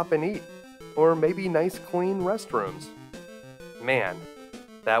to stop and eat, or maybe nice clean restrooms. Man,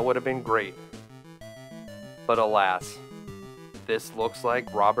 that would have been great. But alas, this looks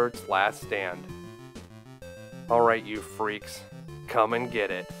like Robert's last stand. Alright, you freaks, come and get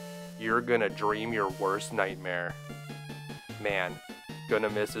it. You're gonna dream your worst nightmare. Man, gonna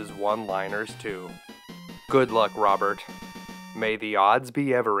miss his one-liners too. Good luck, Robert. May the odds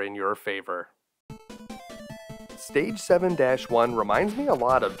be ever in your favor. Stage 7-1 reminds me a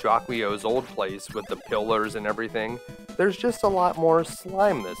lot of Jaquio's old place with the pillars and everything. There's just a lot more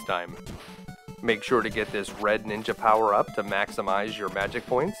slime this time. Make sure to get this red ninja power up to maximize your magic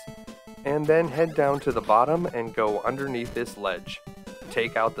points, and then head down to the bottom and go underneath this ledge.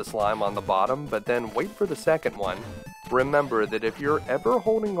 Take out the slime on the bottom, but then wait for the second one. Remember that if you're ever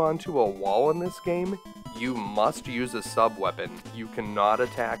holding onto a wall in this game, you must use a sub-weapon. You cannot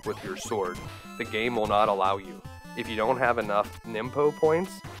attack with your sword. The game will not allow you. If you don't have enough Nimpo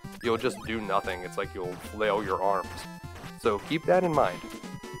points, you'll just do nothing. It's like you'll flail your arms. So keep that in mind.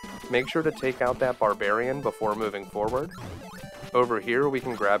 Make sure to take out that barbarian before moving forward. Over here we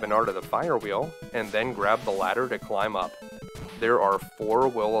can grab an Art of the Fire Wheel, and then grab the ladder to climb up. There are 4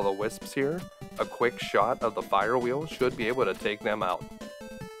 Will-o'-the-Wisps here. A quick shot of the Fire Wheel should be able to take them out.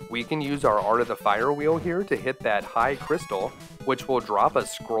 We can use our Art of the Fire Wheel here to hit that high crystal, which will drop a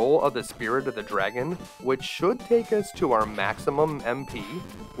scroll of the Spirit of the Dragon, which should take us to our maximum MP,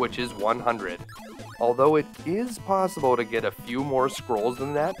 which is 100. Although it is possible to get a few more scrolls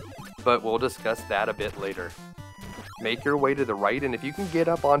than that, but we'll discuss that a bit later. Make your way to the right, and if you can get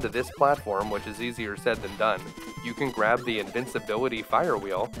up onto this platform, which is easier said than done, you can grab the Invincibility Fire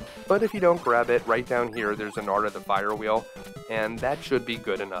Wheel, but if you don't grab it, right down here there's an Art of the Fire Wheel, and that should be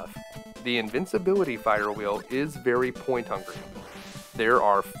good enough. The Invincibility Fire Wheel is very point hungry. There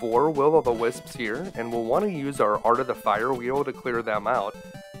are 4 Will-o'-the-Wisps here, and we'll want to use our Art of the Fire Wheel to clear them out.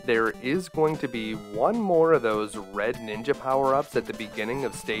 There is going to be 1 more of those red ninja power-ups at the beginning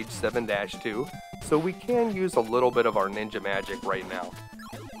of stage 7-2, so we can use a little bit of our ninja magic right now.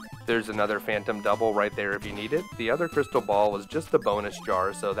 There's another phantom double right there if you need it. The other crystal ball was just a bonus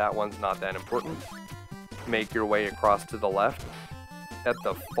jar, so that one's not that important. Make your way across to the left. At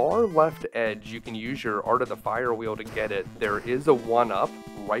the far left edge, you can use your Art of the Fire Wheel to get it. There is a 1-up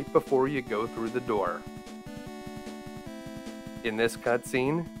right before you go through the door. In this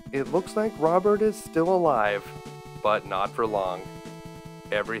cutscene, it looks like Robert is still alive, but not for long.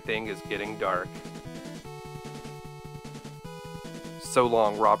 Everything is getting dark. So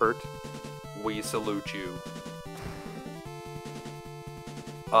long, Robert. We salute you.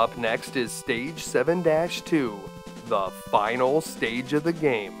 Up next is stage 7-2, the final stage of the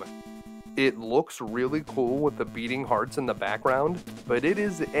game. It looks really cool with the beating hearts in the background, but it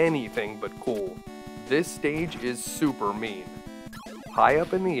is anything but cool. This stage is super mean. High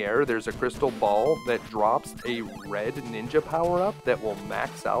up in the air, there's a crystal ball that drops a red ninja power-up that will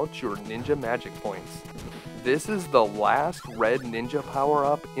max out your ninja magic points. This is the last red ninja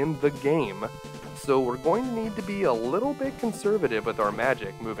power-up in the game, so we're going to need to be a little bit conservative with our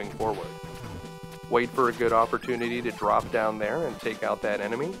magic moving forward. Wait for a good opportunity to drop down there and take out that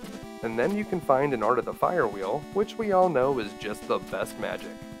enemy. And then you can find an Art of the Fire Wheel, which we all know is just the best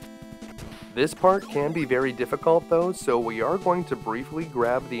magic. This part can be very difficult though, so we are going to briefly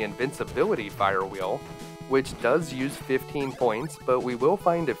grab the Invincibility Fire Wheel, which does use 15 points, but we will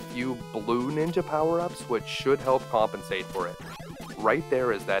find a few blue ninja power-ups which should help compensate for it. Right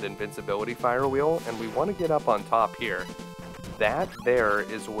there is that Invincibility Fire Wheel, and we want to get up on top here. That there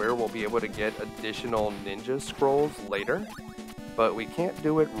is where we'll be able to get additional ninja scrolls later, but we can't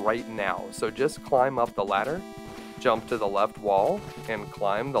do it right now, so just climb up the ladder, jump to the left wall, and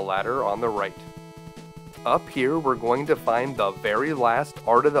climb the ladder on the right. Up here we're going to find the very last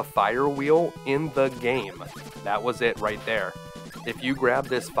Art of the Fire Wheel in the game. That was it right there. If you grab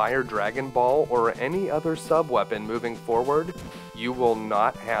this Fire Dragon Ball or any other sub-weapon moving forward, you will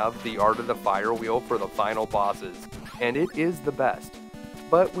not have the Art of the Fire Wheel for the final bosses, and it is the best.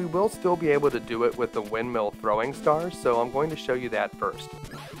 But we will still be able to do it with the Windmill Throwing Star, so I'm going to show you that first.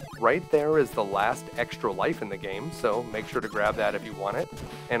 Right there is the last extra life in the game, so make sure to grab that if you want it.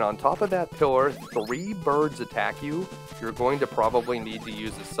 And on top of that pillar, 3 birds attack you. You're going to probably need to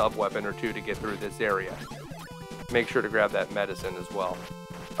use a sub-weapon or 2 to get through this area. Make sure to grab that medicine as well.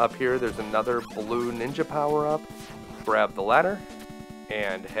 Up here there's another blue ninja power-up. Grab the ladder,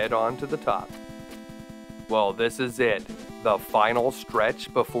 and head on to the top. Well, this is it. The final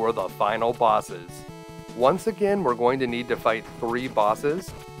stretch before the final bosses. Once again, we're going to need to fight 3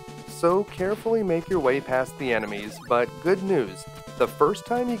 bosses, so carefully make your way past the enemies, but good news, the first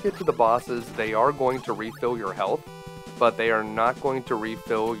time you get to the bosses, they are going to refill your health, but they are not going to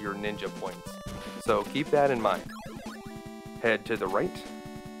refill your ninja points. So keep that in mind. Head to the right.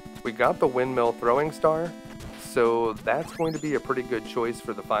 We got the Windmill Throwing Star, so that's going to be a pretty good choice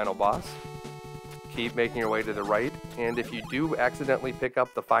for the final boss. Keep making your way to the right, and if you do accidentally pick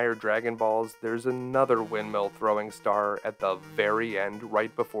up the Fire Dragon Balls, there's another Windmill Throwing Star at the very end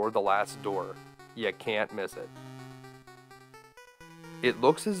right before the last door. You can't miss it. It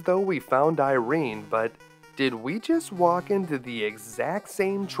looks as though we found Irene, but did we just walk into the exact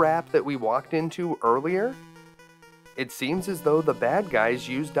same trap that we walked into earlier? It seems as though the bad guys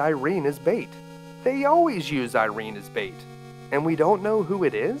used Irene as bait. They always use Irene as bait, and we don't know who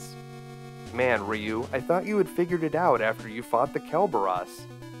it is? Man, Ryu, I thought you had figured it out after you fought the Kelbaros.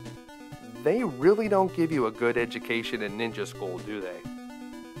 They really don't give you a good education in ninja school, do they?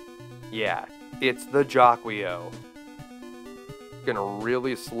 Yeah, it's the Jaquio. Gonna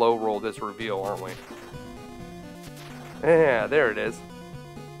really slow roll this reveal, aren't we? Yeah, there it is.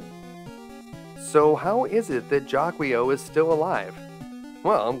 So how is it that Jaquio is still alive?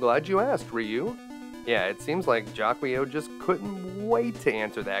 Well, I'm glad you asked, Ryu. Yeah, it seems like Jaquio just couldn't wait to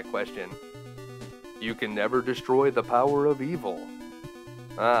answer that question. You can never destroy the power of evil.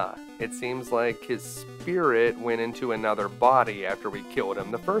 Ah, it seems like his spirit went into another body after we killed him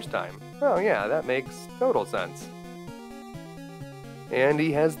the first time. Oh yeah, that makes total sense. And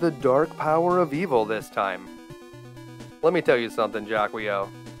he has the dark power of evil this time. Let me tell you something, Jaquio.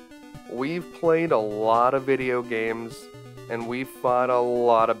 We've played a lot of video games, and we've fought a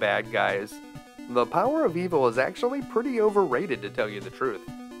lot of bad guys. The power of evil is actually pretty overrated, to tell you the truth.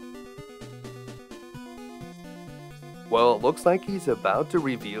 Well, it looks like he's about to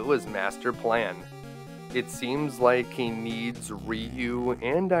reveal his master plan. It seems like he needs Ryu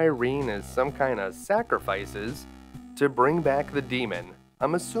and Irene as some kind of sacrifices to bring back the demon.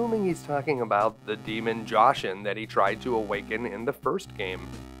 I'm assuming he's talking about the demon Joshin that he tried to awaken in the first game.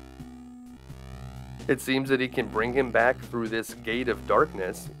 It seems that he can bring him back through this gate of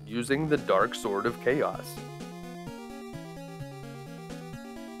darkness using the Dark Sword of Chaos.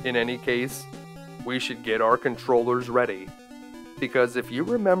 In any case, we should get our controllers ready, because if you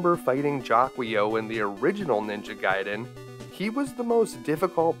remember fighting Jaquio in the original Ninja Gaiden, he was the most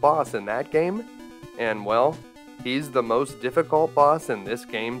difficult boss in that game, and well, he's the most difficult boss in this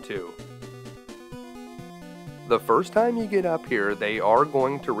game too. The first time you get up here, they are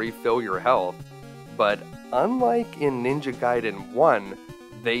going to refill your health, but unlike in Ninja Gaiden 1,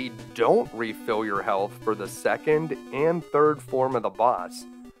 they don't refill your health for the second and third form of the boss.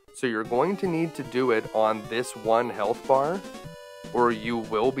 So you're going to need to do it on this one health bar, or you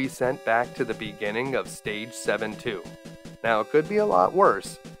will be sent back to the beginning of Stage 7-2. Now, it could be a lot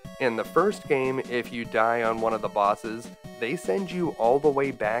worse. In the first game, if you die on one of the bosses, they send you all the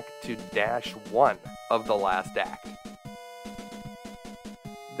way back to Dash 1 of the last act.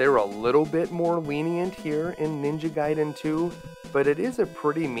 They're a little bit more lenient here in Ninja Gaiden 2, but it is a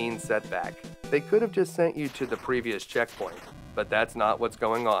pretty mean setback. They could have just sent you to the previous checkpoint, but that's not what's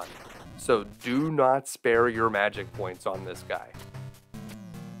going on. So do not spare your magic points on this guy.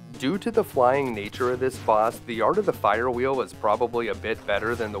 Due to the flying nature of this boss, the art of the fire wheel is probably a bit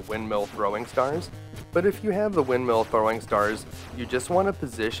better than the windmill throwing stars, but if you have the windmill throwing stars, you just want to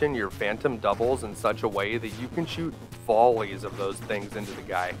position your phantom doubles in such a way that you can shoot volleys of those things into the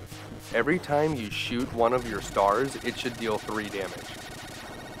guy. Every time you shoot one of your stars, it should deal 3 damage.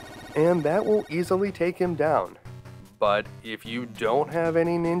 And that will easily take him down. But if you don't have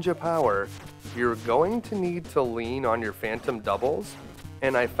any ninja power, you're going to need to lean on your phantom doubles,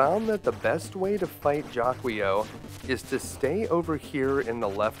 and I found that the best way to fight Jaquio is to stay over here in the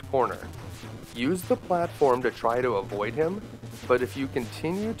left corner. Use the platform to try to avoid him, but if you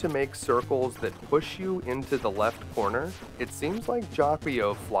continue to make circles that push you into the left corner, it seems like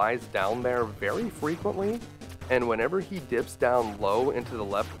Jaquio flies down there very frequently, and whenever he dips down low into the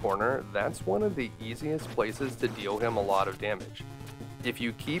left corner, that's one of the easiest places to deal him a lot of damage. If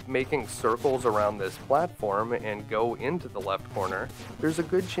you keep making circles around this platform and go into the left corner, there's a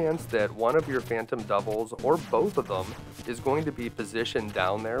good chance that one of your phantom doubles, or both of them, is going to be positioned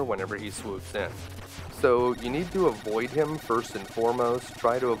down there whenever he swoops in. So you need to avoid him first and foremost,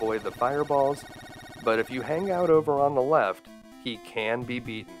 try to avoid the fireballs, but if you hang out over on the left, he can be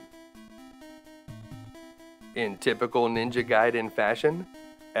beaten. In typical Ninja Gaiden fashion,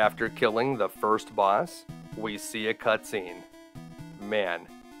 after killing the first boss, we see a cutscene. Man,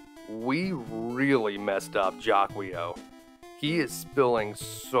 we really messed up Jaquio. He is spilling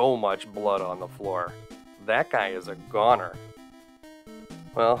so much blood on the floor. That guy is a goner.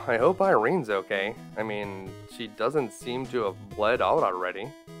 Well, I hope Irene's okay. I mean, she doesn't seem to have bled out already.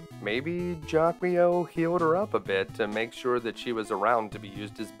 Maybe Jaquio healed her up a bit to make sure that she was around to be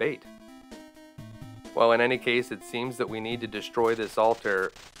used as bait. Well, in any case, it seems that we need to destroy this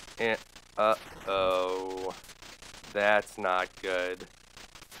altar and... uh-oh. That's not good.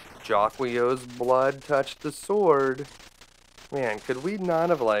 Jaquio's blood touched the sword. Man, could we not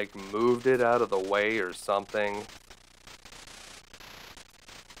have, like, moved it out of the way or something?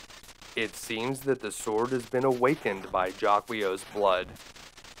 It seems that the sword has been awakened by Jaquio's blood,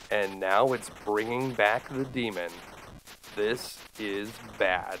 and now it's bringing back the demon. This is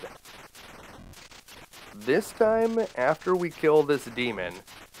bad. This time, after we kill this demon,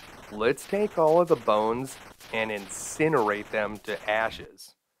 let's take all of the bones and incinerate them to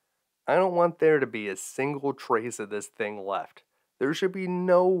ashes. I don't want there to be a single trace of this thing left. There should be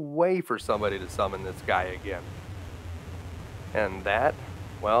no way for somebody to summon this guy again. And that,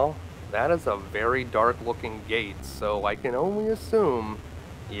 well, that is a very dark looking gate, so I can only assume,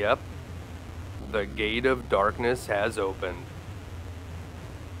 yep, the gate of darkness has opened.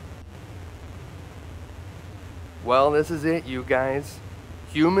 Well, this is it, you guys.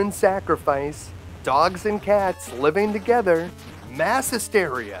 Human sacrifice. Dogs and cats living together, mass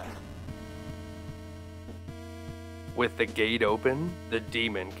hysteria. With the gate open, the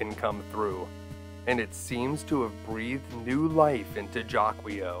demon can come through, and it seems to have breathed new life into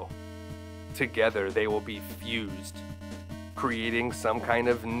Jaquio. Together they will be fused, creating some kind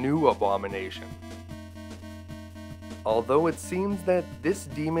of new abomination. Although it seems that this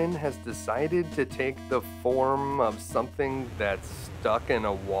demon has decided to take the form of something that's stuck in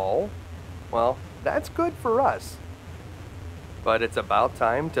a wall, well, that's good for us. But it's about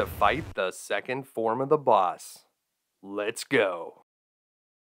time to fight the second form of the boss. Let's go.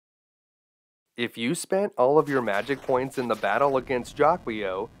 If you spent all of your magic points in the battle against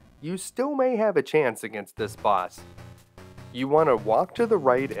Jaquio, you still may have a chance against this boss. You want to walk to the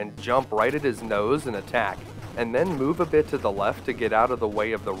right and jump right at his nose and attack, and then move a bit to the left to get out of the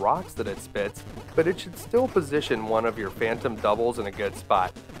way of the rocks that it spits, but it should still position one of your phantom doubles in a good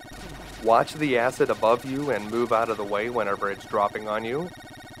spot. Watch the acid above you and move out of the way whenever it's dropping on you.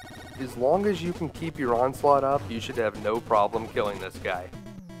 As long as you can keep your onslaught up, you should have no problem killing this guy.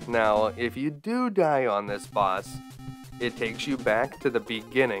 Now, if you do die on this boss, it takes you back to the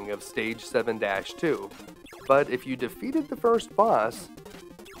beginning of stage 7-2. But if you defeated the first boss,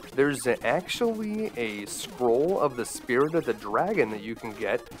 there's actually a scroll of the spirit of the dragon that you can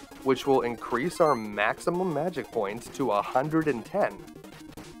get, which will increase our maximum magic points to 110.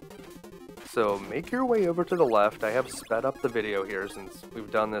 So make your way over to the left. I have sped up the video here since we've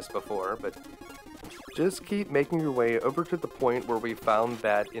done this before, but just keep making your way over to the point where we found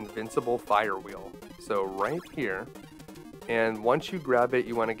that invincible fire wheel. So right here, and once you grab it,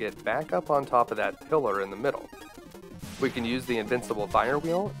 you want to get back up on top of that pillar in the middle. We can use the invincible fire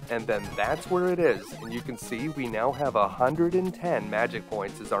wheel, and then that's where it is, and you can see we now have 110 magic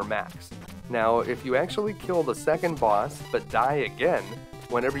points as our max. Now, if you actually kill the second boss, but die again,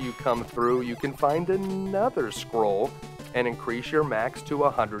 whenever you come through, you can find another scroll and increase your max to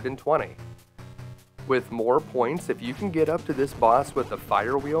 120. With more points, if you can get up to this boss with the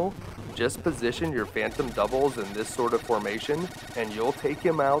fire wheel, just position your phantom doubles in this sort of formation and you'll take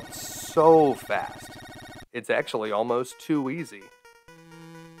him out so fast. It's actually almost too easy.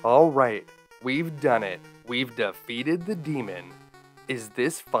 Alright, we've done it. We've defeated the demon. Is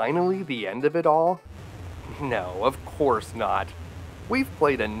this finally the end of it all? No, of course not. We've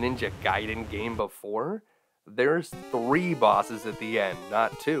played a Ninja Gaiden game before. There's 3 bosses at the end,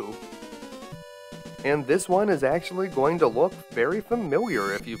 not 2. And this one is actually going to look very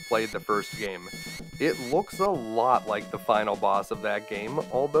familiar if you've played the first game. It looks a lot like the final boss of that game,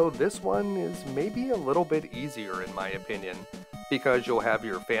 although this one is maybe a little bit easier in my opinion, because you'll have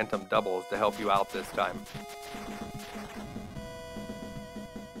your phantom doubles to help you out this time.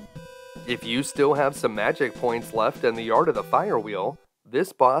 If you still have some magic points left in the Art of the Fire Wheel,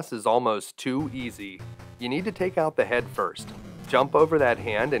 this boss is almost too easy. You need to take out the head first. Jump over that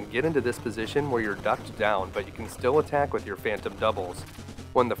hand and get into this position where you're ducked down, but you can still attack with your phantom doubles.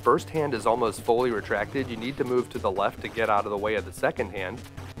 When the first hand is almost fully retracted, you need to move to the left to get out of the way of the second hand,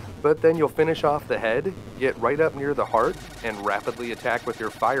 but then you'll finish off the head, get right up near the heart, and rapidly attack with your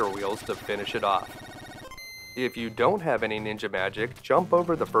fire wheels to finish it off. If you don't have any ninja magic, jump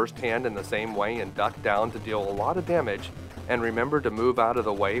over the first hand in the same way and duck down to deal a lot of damage, and remember to move out of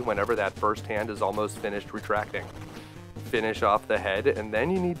the way whenever that first hand is almost finished retracting. Finish off the head, and then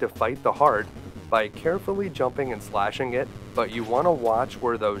you need to fight the heart by carefully jumping and slashing it, but you want to watch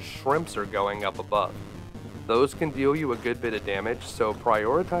where those shrimps are going up above. Those can deal you a good bit of damage, so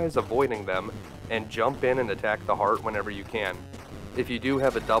prioritize avoiding them and jump in and attack the heart whenever you can. If you do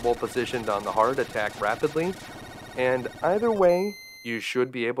have a double positioned on the heart, attack rapidly, and either way, you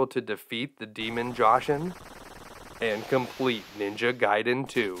should be able to defeat the demon Joshin and complete Ninja Gaiden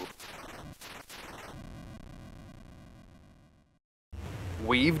 2.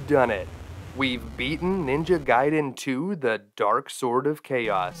 We've done it. We've beaten Ninja Gaiden 2, the Dark Sword of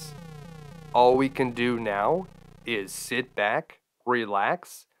Chaos. All we can do now is sit back,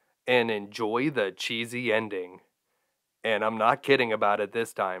 relax, and enjoy the cheesy ending. And I'm not kidding about it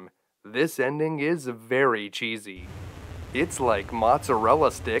this time. This ending is very cheesy. It's like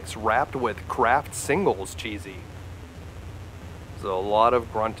mozzarella sticks wrapped with Kraft Singles cheesy. There's a lot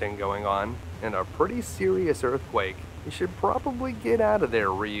of grunting going on, and a pretty serious earthquake. You should probably get out of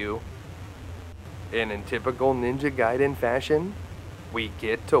there, Ryu. And in typical Ninja Gaiden fashion, we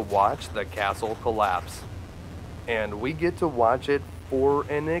get to watch the castle collapse. And we get to watch it for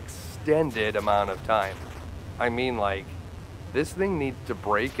an extended amount of time. I mean, like, this thing needs to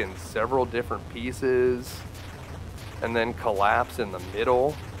break in several different pieces and then collapse in the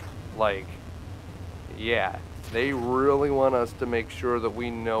middle. Like, yeah, they really want us to make sure that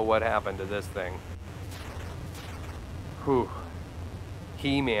we know what happened to this thing. Whew.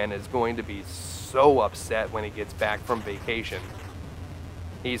 He-Man is going to be so upset when he gets back from vacation.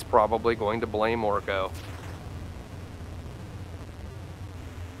 He's probably going to blame Orko.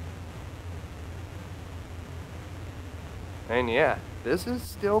 And yeah, this is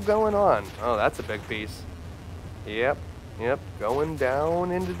still going on. Oh, that's a big piece. Yep, going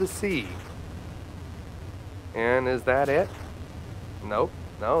down into the sea. And is that it? Nope,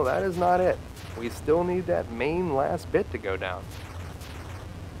 no, that is not it. We still need that main last bit to go down.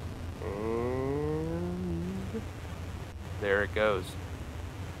 And there it goes.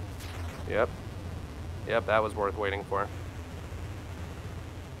 Yep, that was worth waiting for.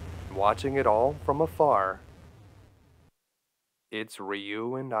 Watching it all from afar, it's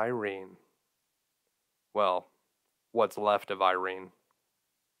Ryu and Irene. Well, what's left of Irene.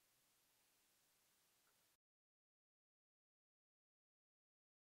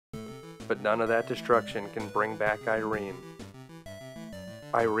 But none of that destruction can bring back Irene.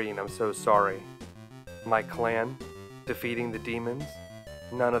 Irene, I'm so sorry. My clan, defeating the demons,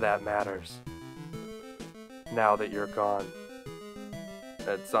 none of that matters. Now that you're gone.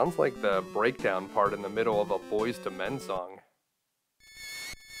 It sounds like the breakdown part in the middle of a Boys to Men song.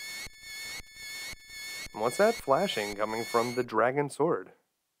 What's that flashing coming from the dragon sword?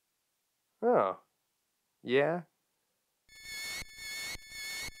 Oh, yeah.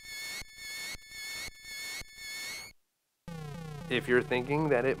 If you're thinking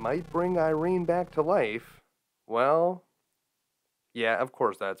that it might bring Irene back to life, well, yeah, of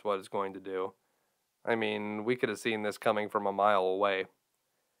course that's what it's going to do. I mean, we could have seen this coming from a mile away.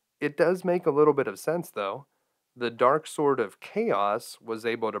 It does make a little bit of sense, though. The Dark Sword of Chaos was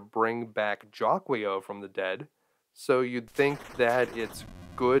able to bring back Jaquio from the dead, so you'd think that its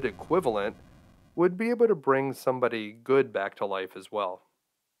good equivalent would be able to bring somebody good back to life as well.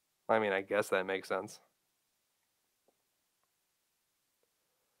 I mean, I guess that makes sense.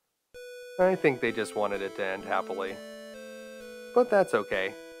 I think they just wanted it to end happily. But that's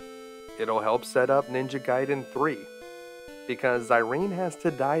okay. It'll help set up Ninja Gaiden 3, because Irene has to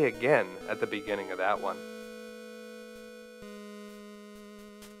die again at the beginning of that one.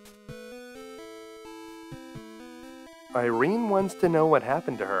 Irene wants to know what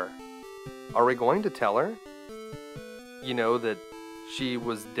happened to her. Are we going to tell her? You know, that she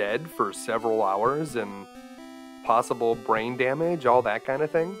was dead for several hours and possible brain damage, all that kind of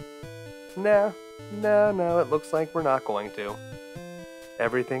thing? No, it looks like we're not going to.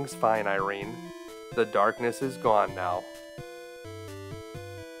 Everything's fine, Irene. The darkness is gone now.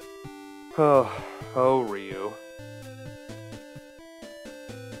 Oh, Ryu.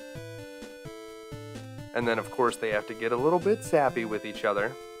 And then, of course, they have to get a little bit sappy with each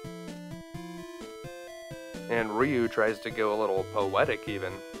other. And Ryu tries to go a little poetic,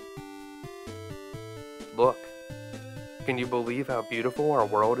 even. Look. Can you believe how beautiful our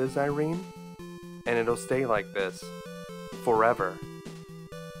world is, Irene? And it'll stay like this. Forever.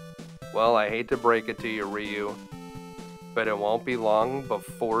 Well, I hate to break it to you, Ryu. But it won't be long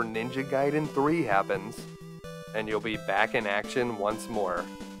before Ninja Gaiden 3 happens. And you'll be back in action once more.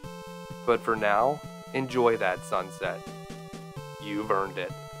 But for now, enjoy that sunset. You've earned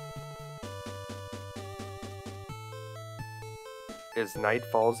it. As night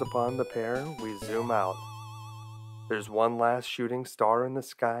falls upon the pair, we zoom out. There's one last shooting star in the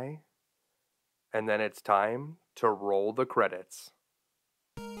sky, and then it's time to roll the credits.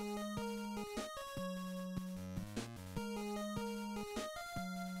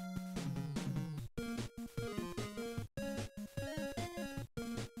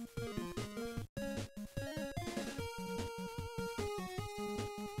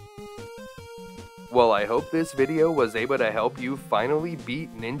 Well, I hope this video was able to help you finally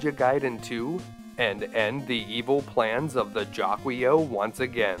beat Ninja Gaiden 2 and end the evil plans of the Jaquio once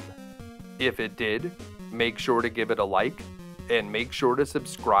again. If it did, make sure to give it a like, and make sure to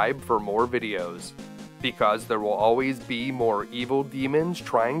subscribe for more videos, because there will always be more evil demons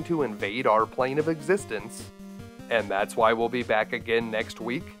trying to invade our plane of existence, and that's why we'll be back again next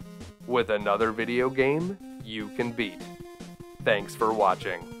week with another video game you can beat. Thanks for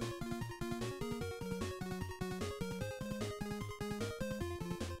watching.